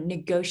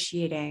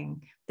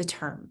negotiating the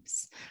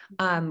terms,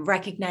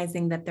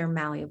 recognizing that they're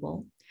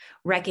malleable,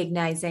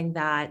 recognizing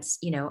that,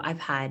 I've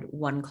had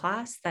one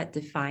class that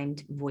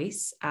defined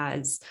voice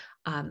as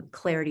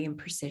clarity and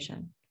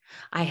precision.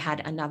 I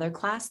had another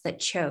class that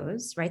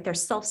chose, right? They're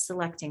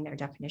self-selecting their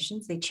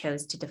definitions. They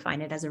chose to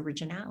define it as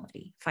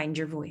originality, find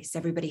your voice.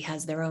 Everybody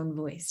has their own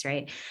voice,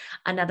 right?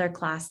 Another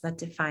class that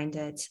defined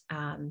it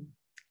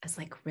as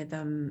like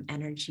rhythm,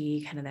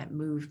 energy, kind of that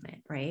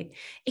movement, right?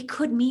 It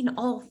could mean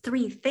all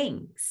three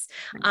things.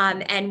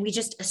 And we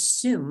just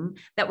assume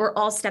that we're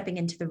all stepping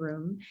into the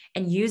room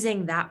and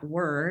using that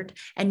word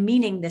and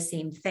meaning the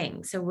same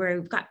thing. So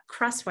we've got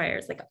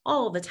crossfires like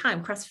all the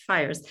time,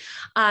 crossfires.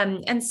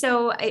 And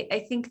so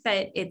I think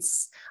that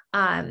it's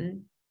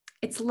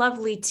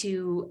lovely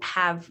to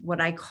have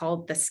what I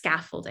call the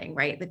scaffolding,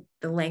 right?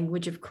 The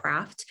language of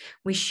craft.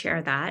 We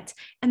share that.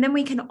 And then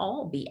we can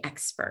all be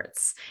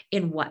experts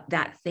in what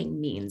that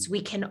thing means. We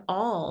can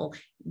all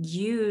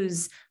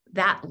use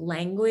that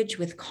language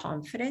with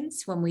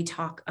confidence when we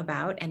talk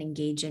about and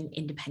engage in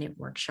independent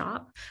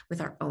workshop with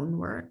our own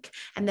work,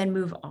 and then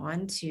move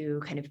on to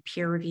kind of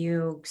peer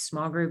review,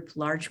 small group,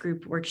 large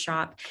group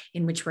workshop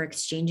in which we're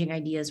exchanging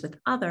ideas with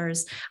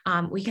others.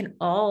 We can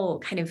all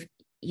kind of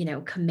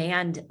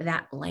command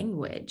that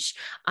language.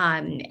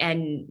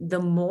 And the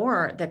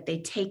more that they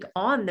take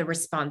on the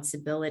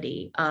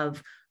responsibility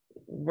of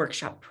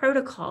workshop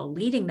protocol,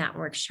 leading that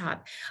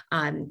workshop,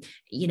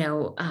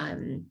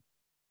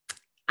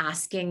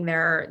 asking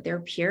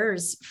their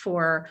peers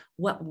for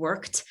what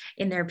worked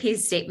in their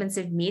piece, statements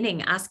of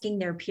meaning, asking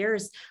their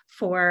peers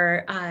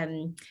for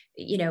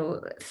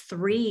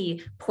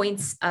 3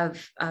 points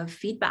of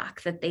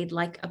feedback that they'd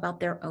like about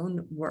their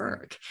own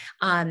work.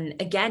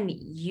 Again,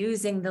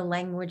 using the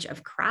language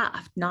of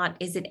craft, not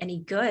is it any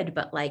good,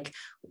 but like,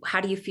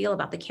 how do you feel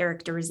about the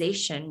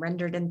characterization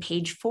rendered in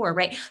page 4,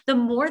 right? The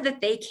more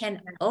that they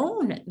can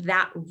own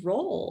that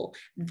role,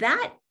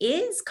 that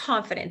is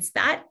confidence,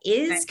 that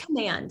is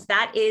command,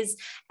 that is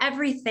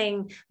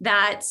everything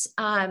that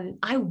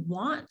I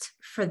want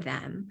for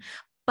them,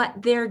 but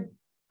they're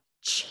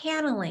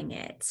channeling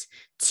it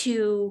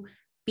to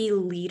be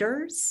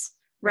leaders,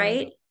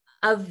 right?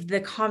 Of the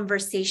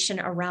conversation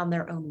around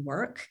their own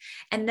work.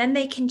 And then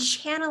they can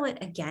channel it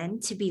again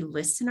to be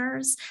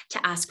listeners,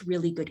 to ask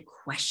really good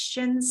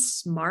questions,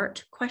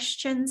 smart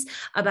questions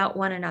about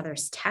one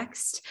another's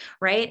text,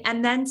 right?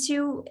 And then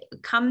to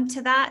come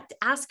to that,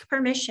 ask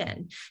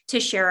permission to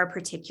share a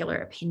particular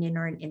opinion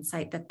or an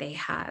insight that they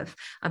have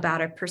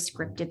about a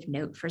prescriptive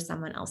note for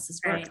someone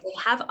else's work. Right.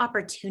 They have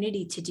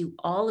opportunity to do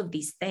all of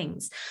these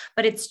things,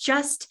 but it's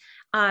just,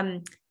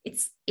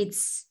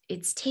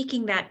 it's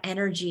taking that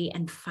energy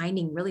and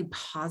finding really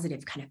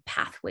positive kind of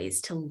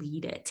pathways to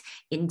lead it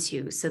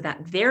into, so that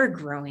they're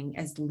growing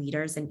as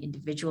leaders and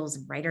individuals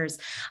and writers,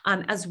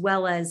 as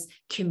well as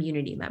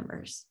community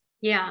members.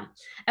 Yeah.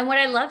 And what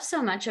I love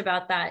so much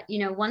about that,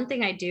 one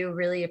thing I do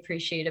really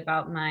appreciate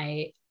about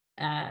my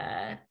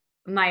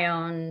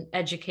own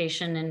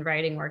education and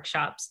writing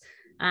workshops,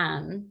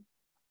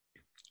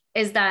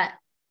 is that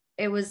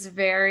it was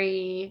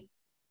very,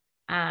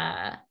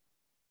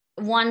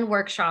 one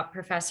workshop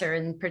professor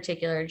in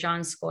particular,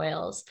 John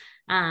Scoyles,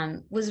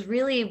 was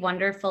really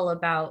wonderful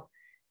about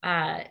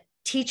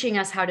teaching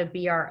us how to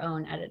be our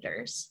own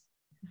editors,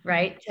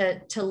 right?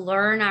 To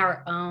learn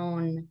our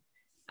own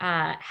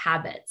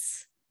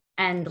habits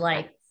and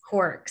like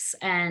quirks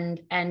and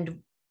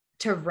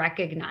to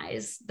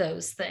recognize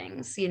those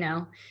things.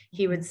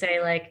 He would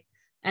say like,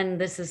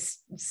 and this is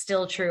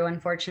still true,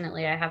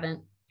 unfortunately, I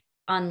haven't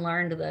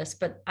unlearned this,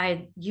 but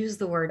I use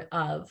the word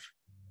of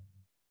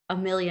a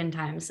million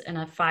times in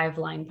a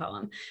 5-line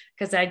poem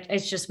because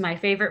it's just my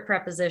favorite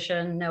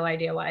preposition, no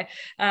idea why,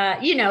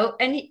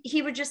 and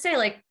he would just say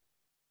like,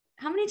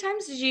 how many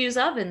times did you use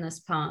of in this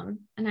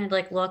poem? And I'd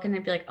like look and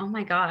I'd be like, oh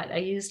my God, I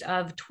used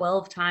of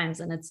 12 times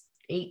and it's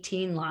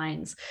 18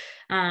 lines.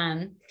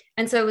 And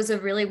so it was a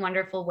really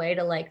wonderful way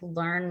to like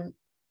learn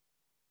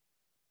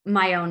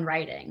my own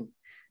writing.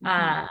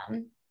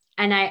 And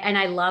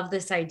I love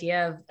this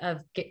idea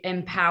of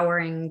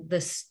empowering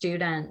the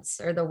students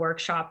or the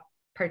workshop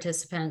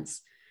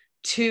participants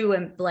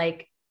to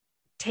like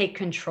take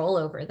control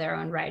over their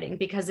own writing,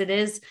 because it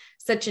is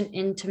such an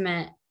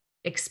intimate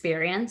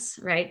experience,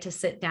 right? To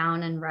sit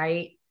down and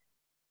write,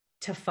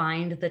 to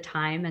find the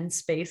time and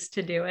space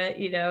to do it,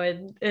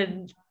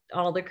 and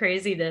all the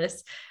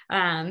craziness.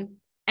 And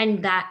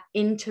that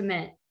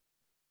intimate,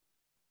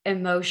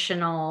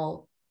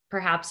 emotional,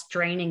 perhaps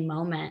draining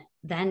moment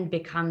then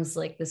becomes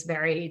like this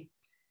very,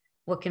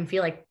 what can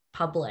feel like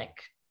public,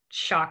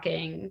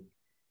 shocking,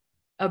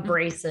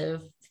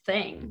 abrasive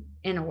thing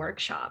in a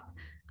workshop.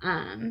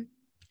 And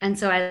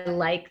so I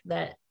like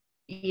that,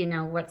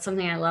 what's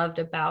something I loved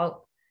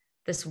about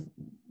this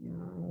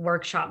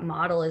workshop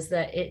model is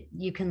that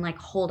you can like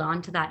hold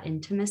on to that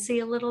intimacy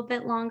a little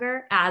bit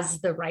longer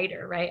as the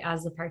writer, right?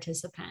 As the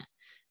participant.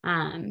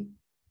 And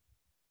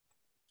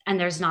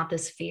there's not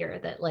this fear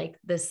that like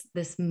this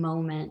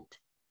moment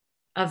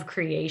of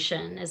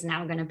creation is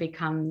now going to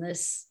become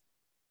this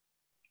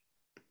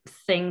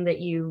thing that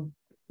you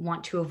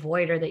want to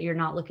avoid, or that you're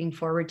not looking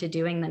forward to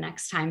doing the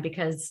next time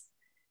because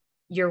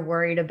you're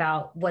worried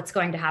about what's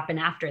going to happen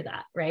after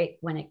that, right?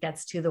 When it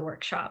gets to the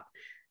workshop.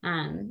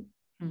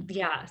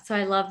 Yeah. So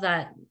I love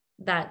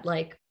that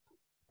like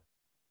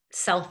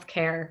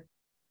self-care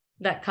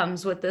that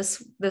comes with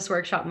this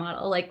workshop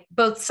model, like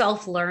both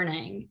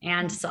self-learning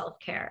and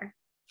self-care.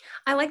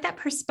 I like that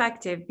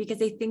perspective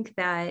because I think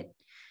that,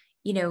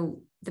 you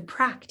know, the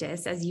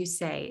practice, as you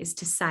say, is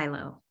to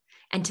silo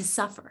and to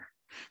suffer.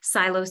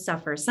 Silo,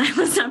 suffer,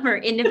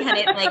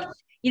 independent, like,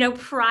 you know,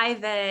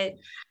 private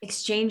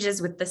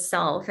exchanges with the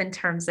self in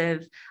terms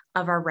of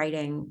our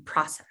writing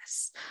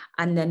process.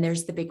 And then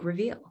there's the big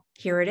reveal.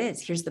 Here it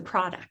is. Here's the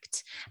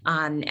product.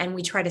 And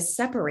we try to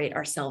separate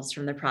ourselves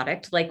from the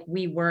product. Like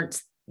we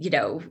weren't, you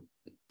know,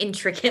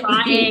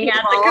 intricately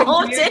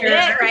involved in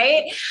it,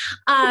 right?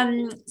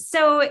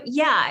 So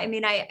yeah, I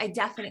mean, I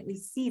definitely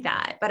see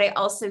that, but I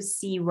also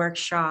see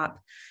workshop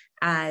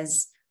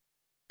as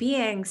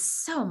being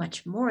so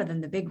much more than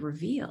the big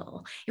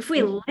reveal. If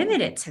we limit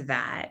it to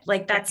that,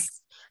 like that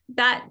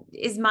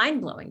is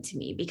mind-blowing to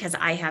me, because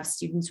I have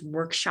students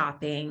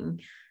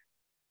workshopping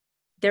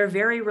their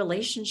very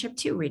relationship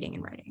to reading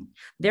and writing.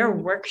 They're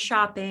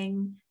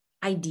workshopping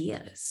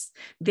ideas.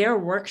 They're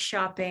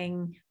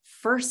workshopping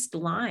first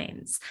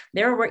lines.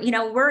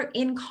 We're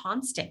in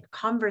constant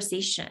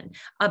conversation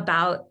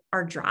about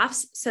our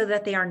drafts so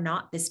that they are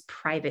not this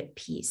private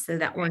piece, so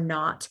that we're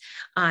not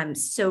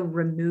so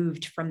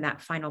removed from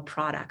that final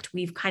product.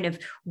 We've kind of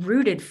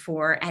rooted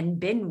for and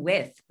been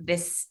with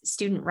this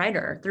student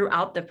writer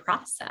throughout the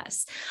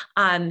process,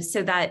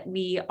 so that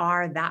we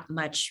are that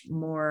much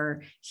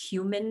more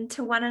human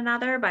to one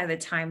another by the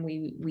time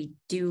we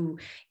do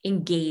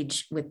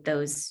engage with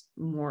those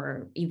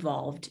more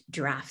evolved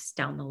drafts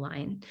down the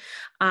line.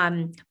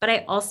 But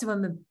I also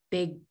am a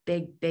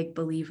big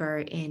believer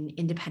in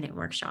independent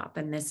workshop.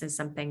 And this is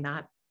something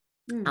that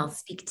I'll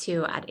speak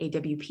to at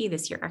AWP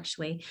this year,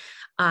 actually,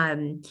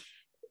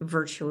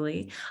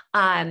 virtually.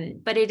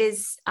 But it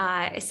is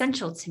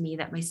essential to me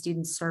that my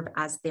students serve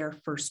as their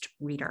first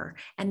reader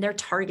and their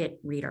target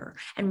reader,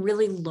 and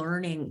really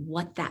learning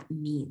what that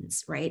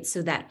means, right?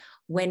 So that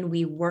when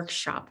we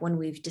workshop, when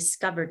we've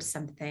discovered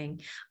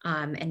something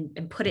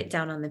and put it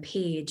down on the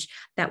page,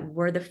 that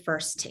we're the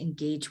first to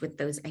engage with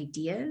those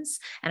ideas.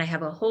 And I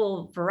have a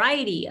whole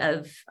variety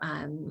of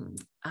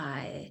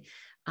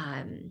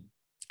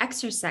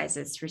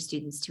exercises for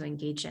students to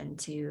engage in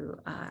to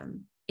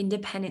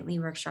independently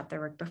workshop their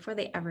work before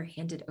they ever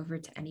hand it over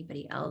to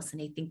anybody else.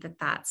 And I think that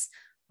that's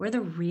where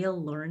the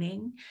real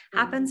learning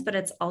happens, but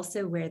it's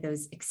also where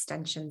those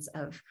extensions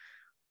of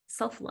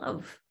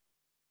self-love,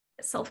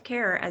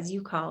 self-care, as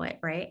you call it,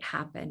 right,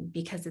 happen,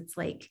 because it's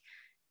like,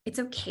 it's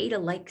okay to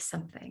like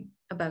something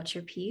about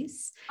your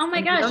piece. Oh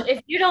my gosh,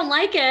 if you don't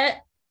like it,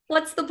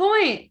 what's the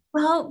point?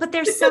 Well, but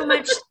there's so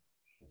much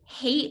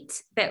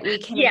hate that we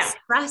can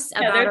express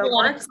about our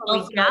work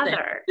when we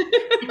gather.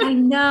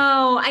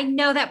 I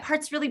know that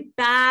part's really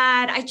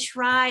bad. I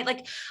tried,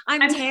 like,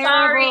 I'm terrible,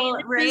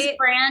 sorry, right? It's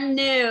brand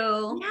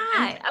new.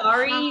 Yeah. I'm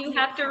sorry, you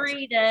have to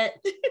read it.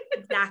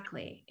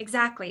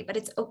 Exactly. But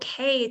it's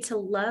okay to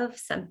love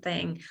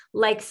something,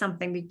 like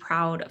something, be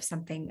proud of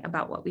something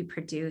about what we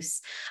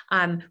produce,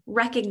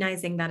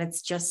 recognizing that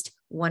it's just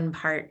one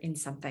part in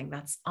something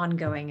that's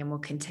ongoing and will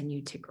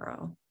continue to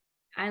grow.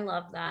 I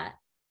love that.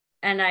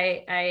 And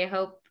I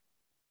hope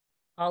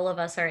all of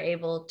us are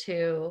able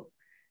to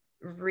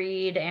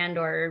read and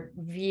or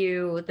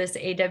view this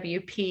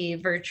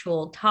AWP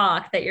virtual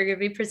talk that you're going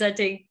to be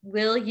presenting.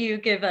 Will you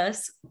give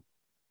us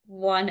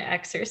one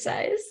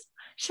exercise?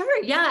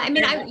 Sure. Yeah. I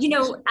mean, as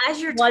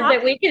you're one talking,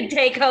 that we can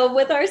take home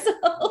with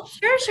ourselves.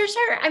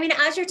 Sure. I mean,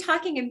 as you're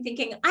talking, I'm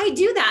thinking, I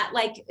do that,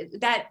 like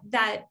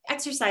that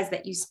exercise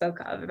that you spoke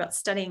of about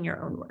studying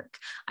your own work.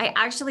 I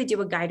actually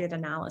do a guided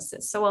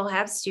analysis. So I'll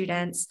have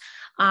students,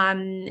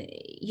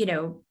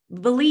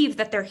 believe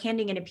that they're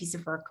handing in a piece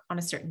of work on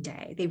a certain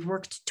day. They've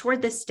worked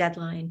toward this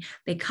deadline.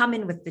 They come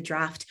in with the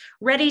draft,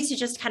 ready to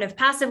just kind of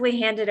passively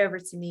hand it over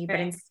to me. Right.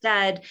 But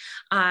instead,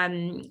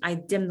 I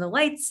dim the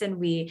lights and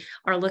we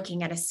are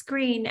looking at a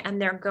screen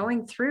and they're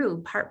going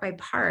through part by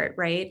part,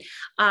 right?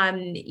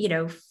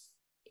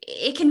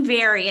 It can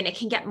vary and it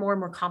can get more and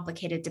more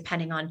complicated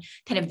depending on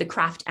kind of the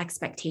craft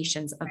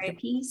expectations of the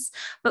piece.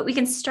 But we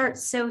can start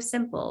so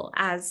simple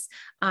as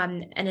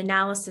an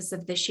analysis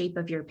of the shape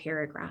of your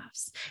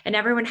paragraphs. And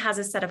everyone has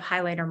a set of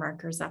highlighter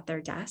markers at their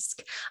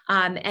desk.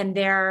 And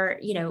they're,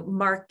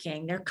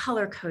 marking, they're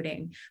color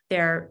coding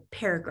their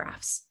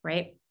paragraphs,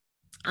 right?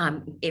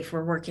 If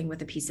we're working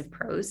with a piece of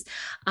prose.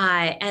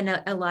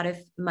 And a lot of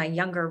my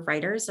younger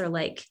writers are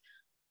like,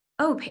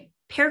 oh,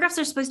 paragraphs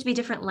are supposed to be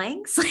different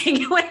lengths,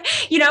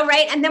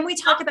 right? And then we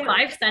talk about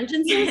 5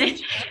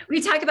 sentences.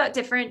 We talk about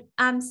different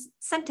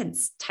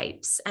sentence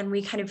types, and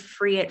we kind of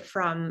free it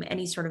from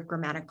any sort of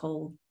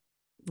grammatical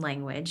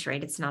language,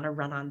 right? It's not a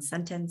run-on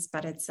sentence,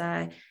 but it's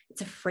a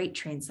freight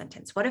train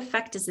sentence. What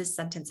effect does this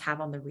sentence have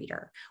on the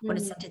reader? When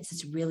a sentence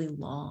is really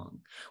long,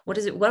 what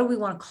do we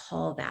want to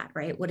call that,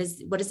 right? What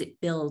does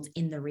it build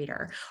in the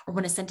reader? Or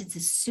when a sentence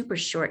is super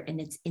short and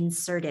it's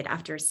inserted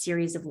after a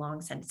series of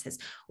long sentences,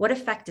 what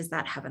effect does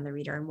that have on the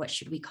reader, and what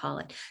should we call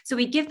it? So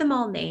we give them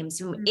all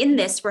names. In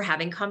this, we're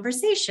having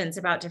conversations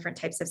about different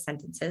types of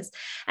sentences,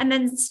 and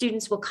then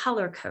students will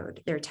color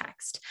code their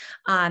text.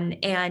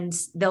 And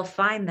they'll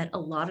find that a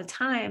lot of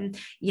time,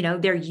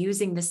 they're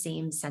using the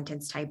same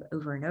sentence type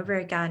over and over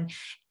again.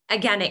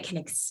 Again, it can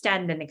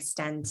extend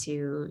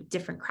to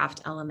different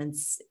craft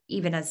elements,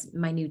 even as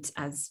minute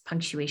as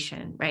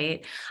punctuation,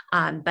 right?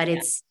 But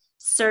it's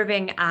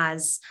serving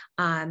as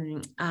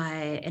an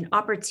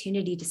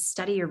opportunity to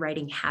study your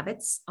writing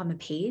habits on the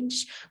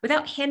page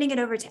without handing it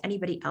over to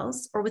anybody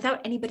else or without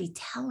anybody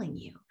telling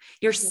you.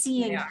 You're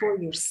seeing for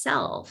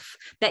yourself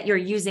that you're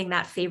using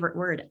that favorite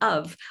word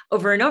of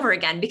over and over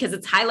again because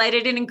it's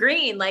highlighted in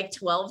green like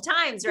 12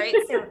 times, right?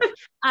 So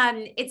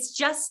it's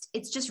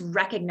just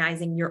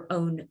recognizing your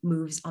own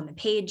moves on the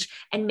page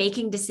and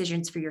making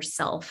decisions for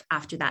yourself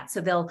after that.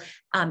 So they'll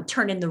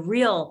turn in the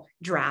real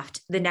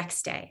draft the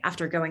next day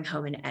after going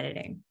home and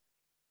editing.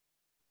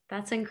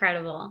 That's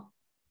incredible.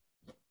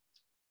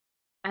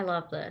 I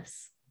love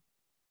this.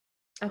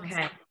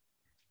 Okay. Awesome.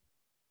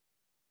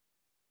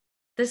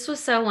 This was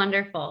so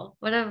wonderful.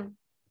 Thank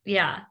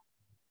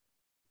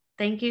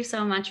you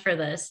so much for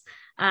this.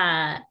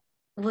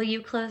 Will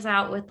you close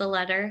out with the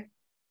letter?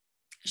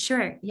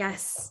 Sure.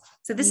 Yes.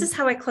 So this is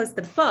how I close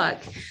the book.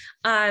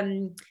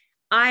 I've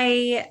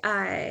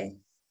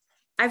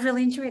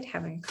really enjoyed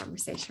having a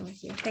conversation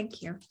with you.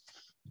 Thank you.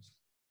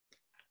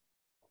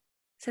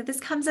 So this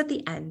comes at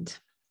the end,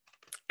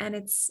 and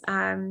it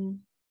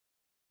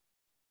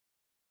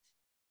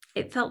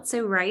felt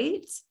so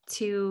right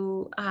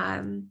to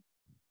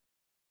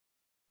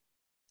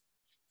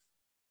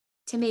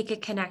make a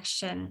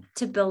connection,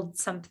 to build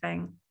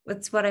something.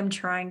 That's what I'm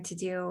trying to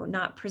do,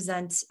 not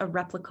present a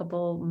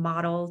replicable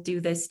model,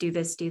 do this,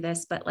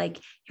 but like,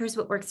 here's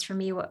what works for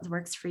me, what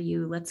works for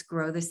you. Let's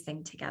grow this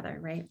thing together,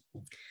 right?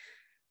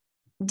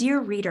 Dear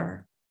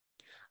reader,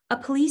 a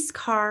police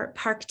car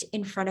parked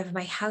in front of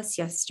my house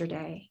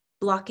yesterday,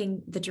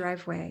 blocking the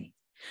driveway.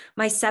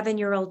 My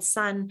 7-year-old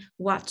son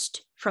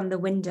watched from the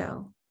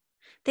window.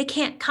 They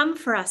can't come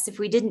for us if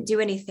we didn't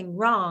do anything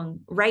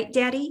wrong, right,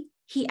 Daddy?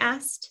 He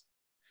asked.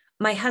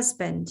 My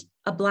husband,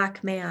 a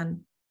black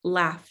man,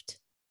 laughed.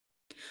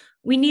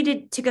 We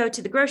needed to go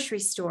to the grocery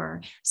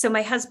store, so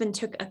my husband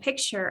took a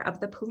picture of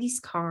the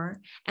police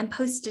car and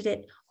posted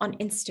it on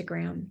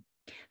Instagram,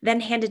 then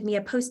handed me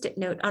a Post-it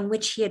note on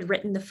which he had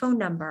written the phone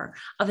number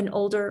of an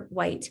older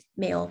white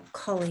male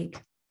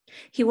colleague.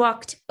 He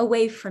walked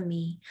away from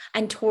me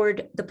and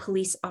toward the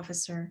police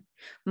officer.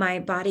 My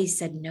body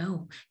said,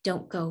 no,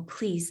 don't go,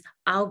 please,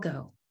 I'll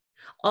go.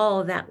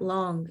 All that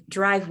long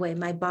driveway,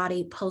 my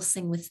body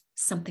pulsing with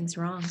something's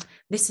wrong.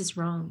 This is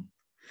wrong.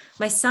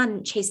 My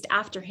son chased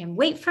after him.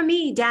 Wait for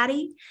me,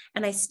 Daddy.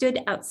 And I stood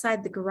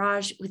outside the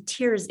garage with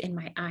tears in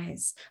my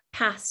eyes,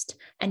 past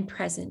and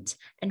present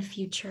and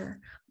future,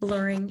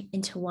 blurring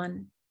into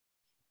one.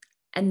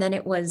 And then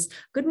it was,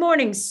 good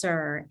morning,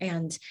 sir.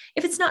 And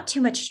if it's not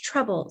too much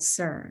trouble,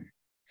 sir.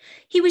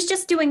 He was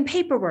just doing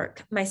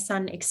paperwork, my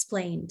son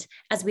explained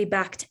as we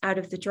backed out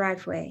of the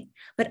driveway.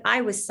 But I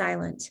was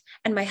silent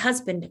and my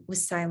husband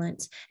was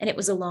silent. And it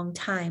was a long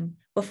time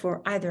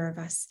before either of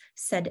us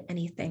said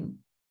anything.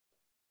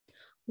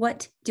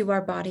 What do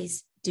our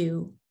bodies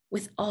do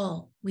with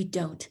all we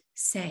don't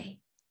say?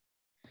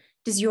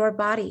 Does your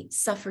body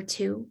suffer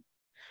too,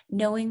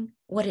 knowing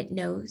what it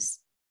knows,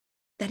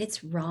 that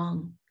it's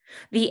wrong?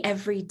 The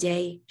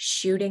everyday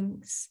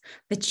shootings,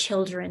 the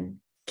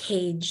children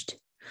caged,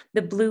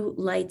 the blue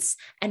lights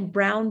and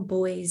brown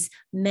boys,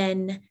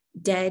 men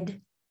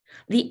dead,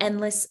 the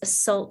endless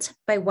assault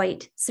by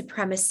white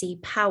supremacy,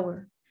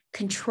 power,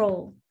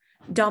 control,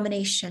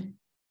 domination.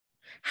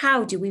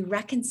 How do we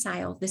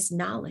reconcile this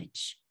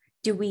knowledge?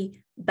 Do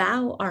we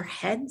bow our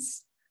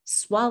heads,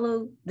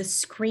 swallow the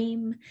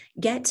scream,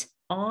 get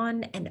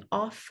on and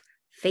off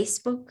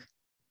Facebook?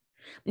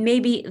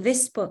 Maybe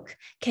this book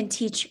can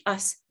teach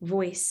us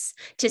voice,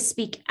 to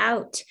speak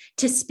out,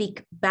 to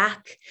speak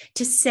back,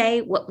 to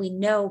say what we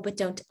know but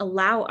don't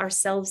allow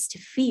ourselves to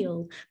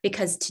feel,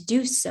 because to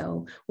do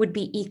so would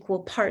be equal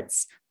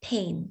parts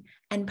pain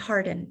and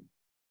pardon.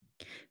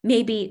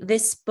 Maybe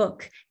this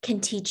book can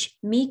teach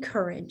me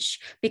courage,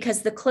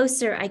 because the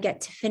closer I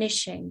get to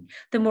finishing,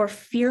 the more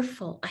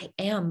fearful I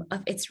am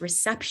of its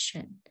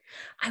reception.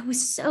 I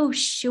was so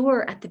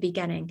sure at the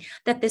beginning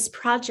that this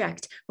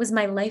project was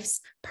my life's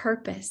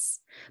purpose.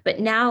 But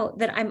now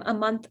that I'm a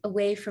month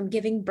away from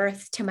giving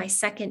birth to my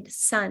second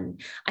son,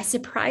 I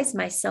surprise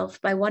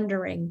myself by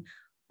wondering,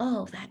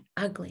 all that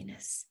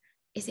ugliness,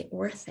 is it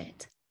worth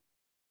it?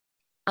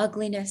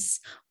 Ugliness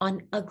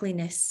on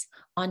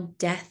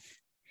death.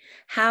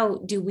 How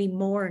do we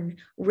mourn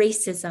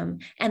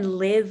racism and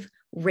live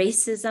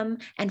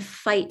racism and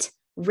fight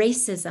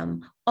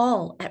racism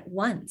all at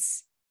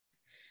once?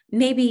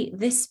 Maybe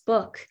this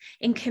book,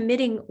 in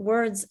committing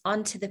words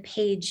onto the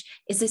page,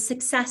 is a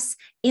success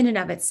in and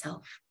of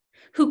itself.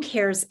 Who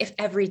cares if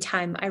every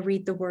time I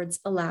read the words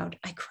aloud,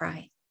 I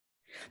cry?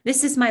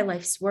 This is my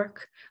life's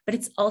work, but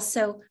it's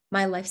also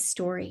my life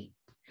story.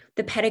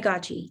 The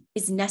pedagogy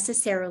is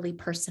necessarily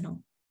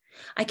personal.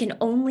 I can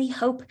only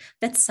hope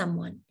that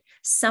someone,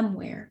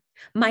 somewhere,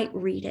 might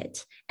read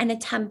it and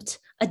attempt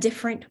a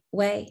different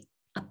way,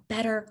 a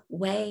better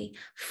way,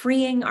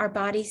 freeing our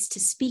bodies to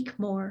speak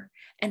more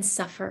and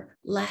suffer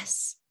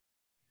less.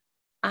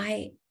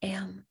 I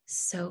am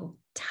so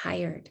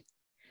tired,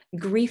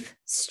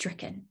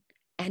 grief-stricken,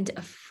 and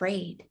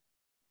afraid.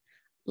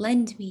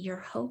 Lend me your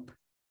hope.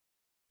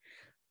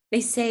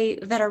 They say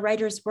that a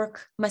writer's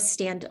work must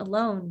stand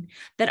alone,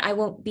 that I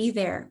won't be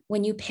there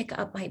when you pick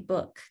up my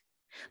book.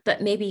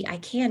 But maybe I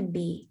can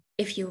be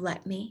if you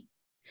let me.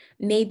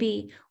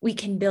 Maybe we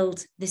can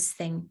build this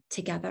thing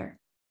together.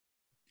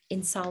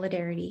 In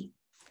solidarity,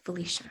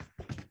 Felicia.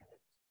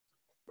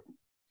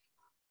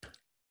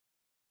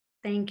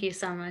 Thank you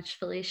so much,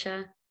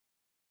 Felicia.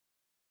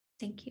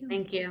 Thank you.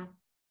 Thank you.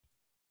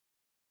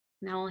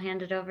 Now we'll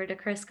hand it over to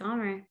Chris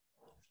Gomer.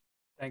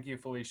 Thank you,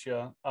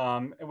 Felicia.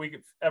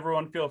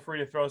 Everyone feel free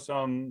to throw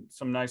some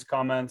nice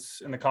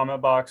comments in the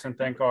comment box, and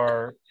thank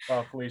our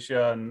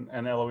Felicia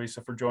and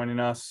Eloisa for joining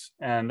us.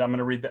 And I'm going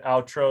to read the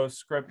outro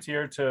script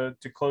here to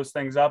close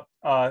things up,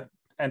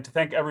 and to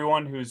thank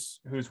everyone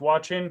who's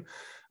watching.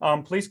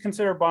 Please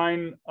consider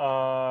buying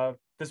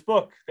this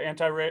book, the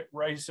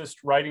Anti-Racist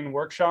Writing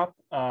Workshop,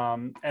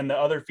 and the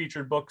other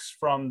featured books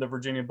from the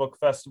Virginia Book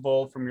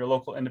Festival from your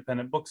local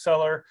independent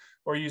bookseller,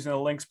 or using the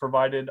links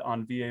provided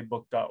on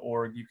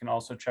vabook.org. You can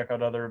also check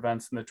out other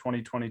events in the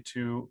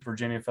 2022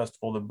 Virginia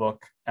Festival of the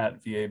Book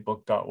at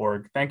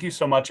vabook.org. Thank you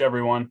so much,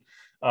 everyone,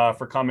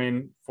 for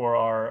coming, for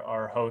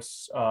our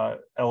hosts,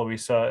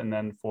 Eloisa, and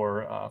then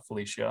for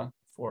Felicia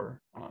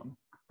for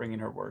bringing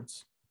her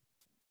words.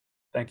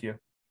 Thank you.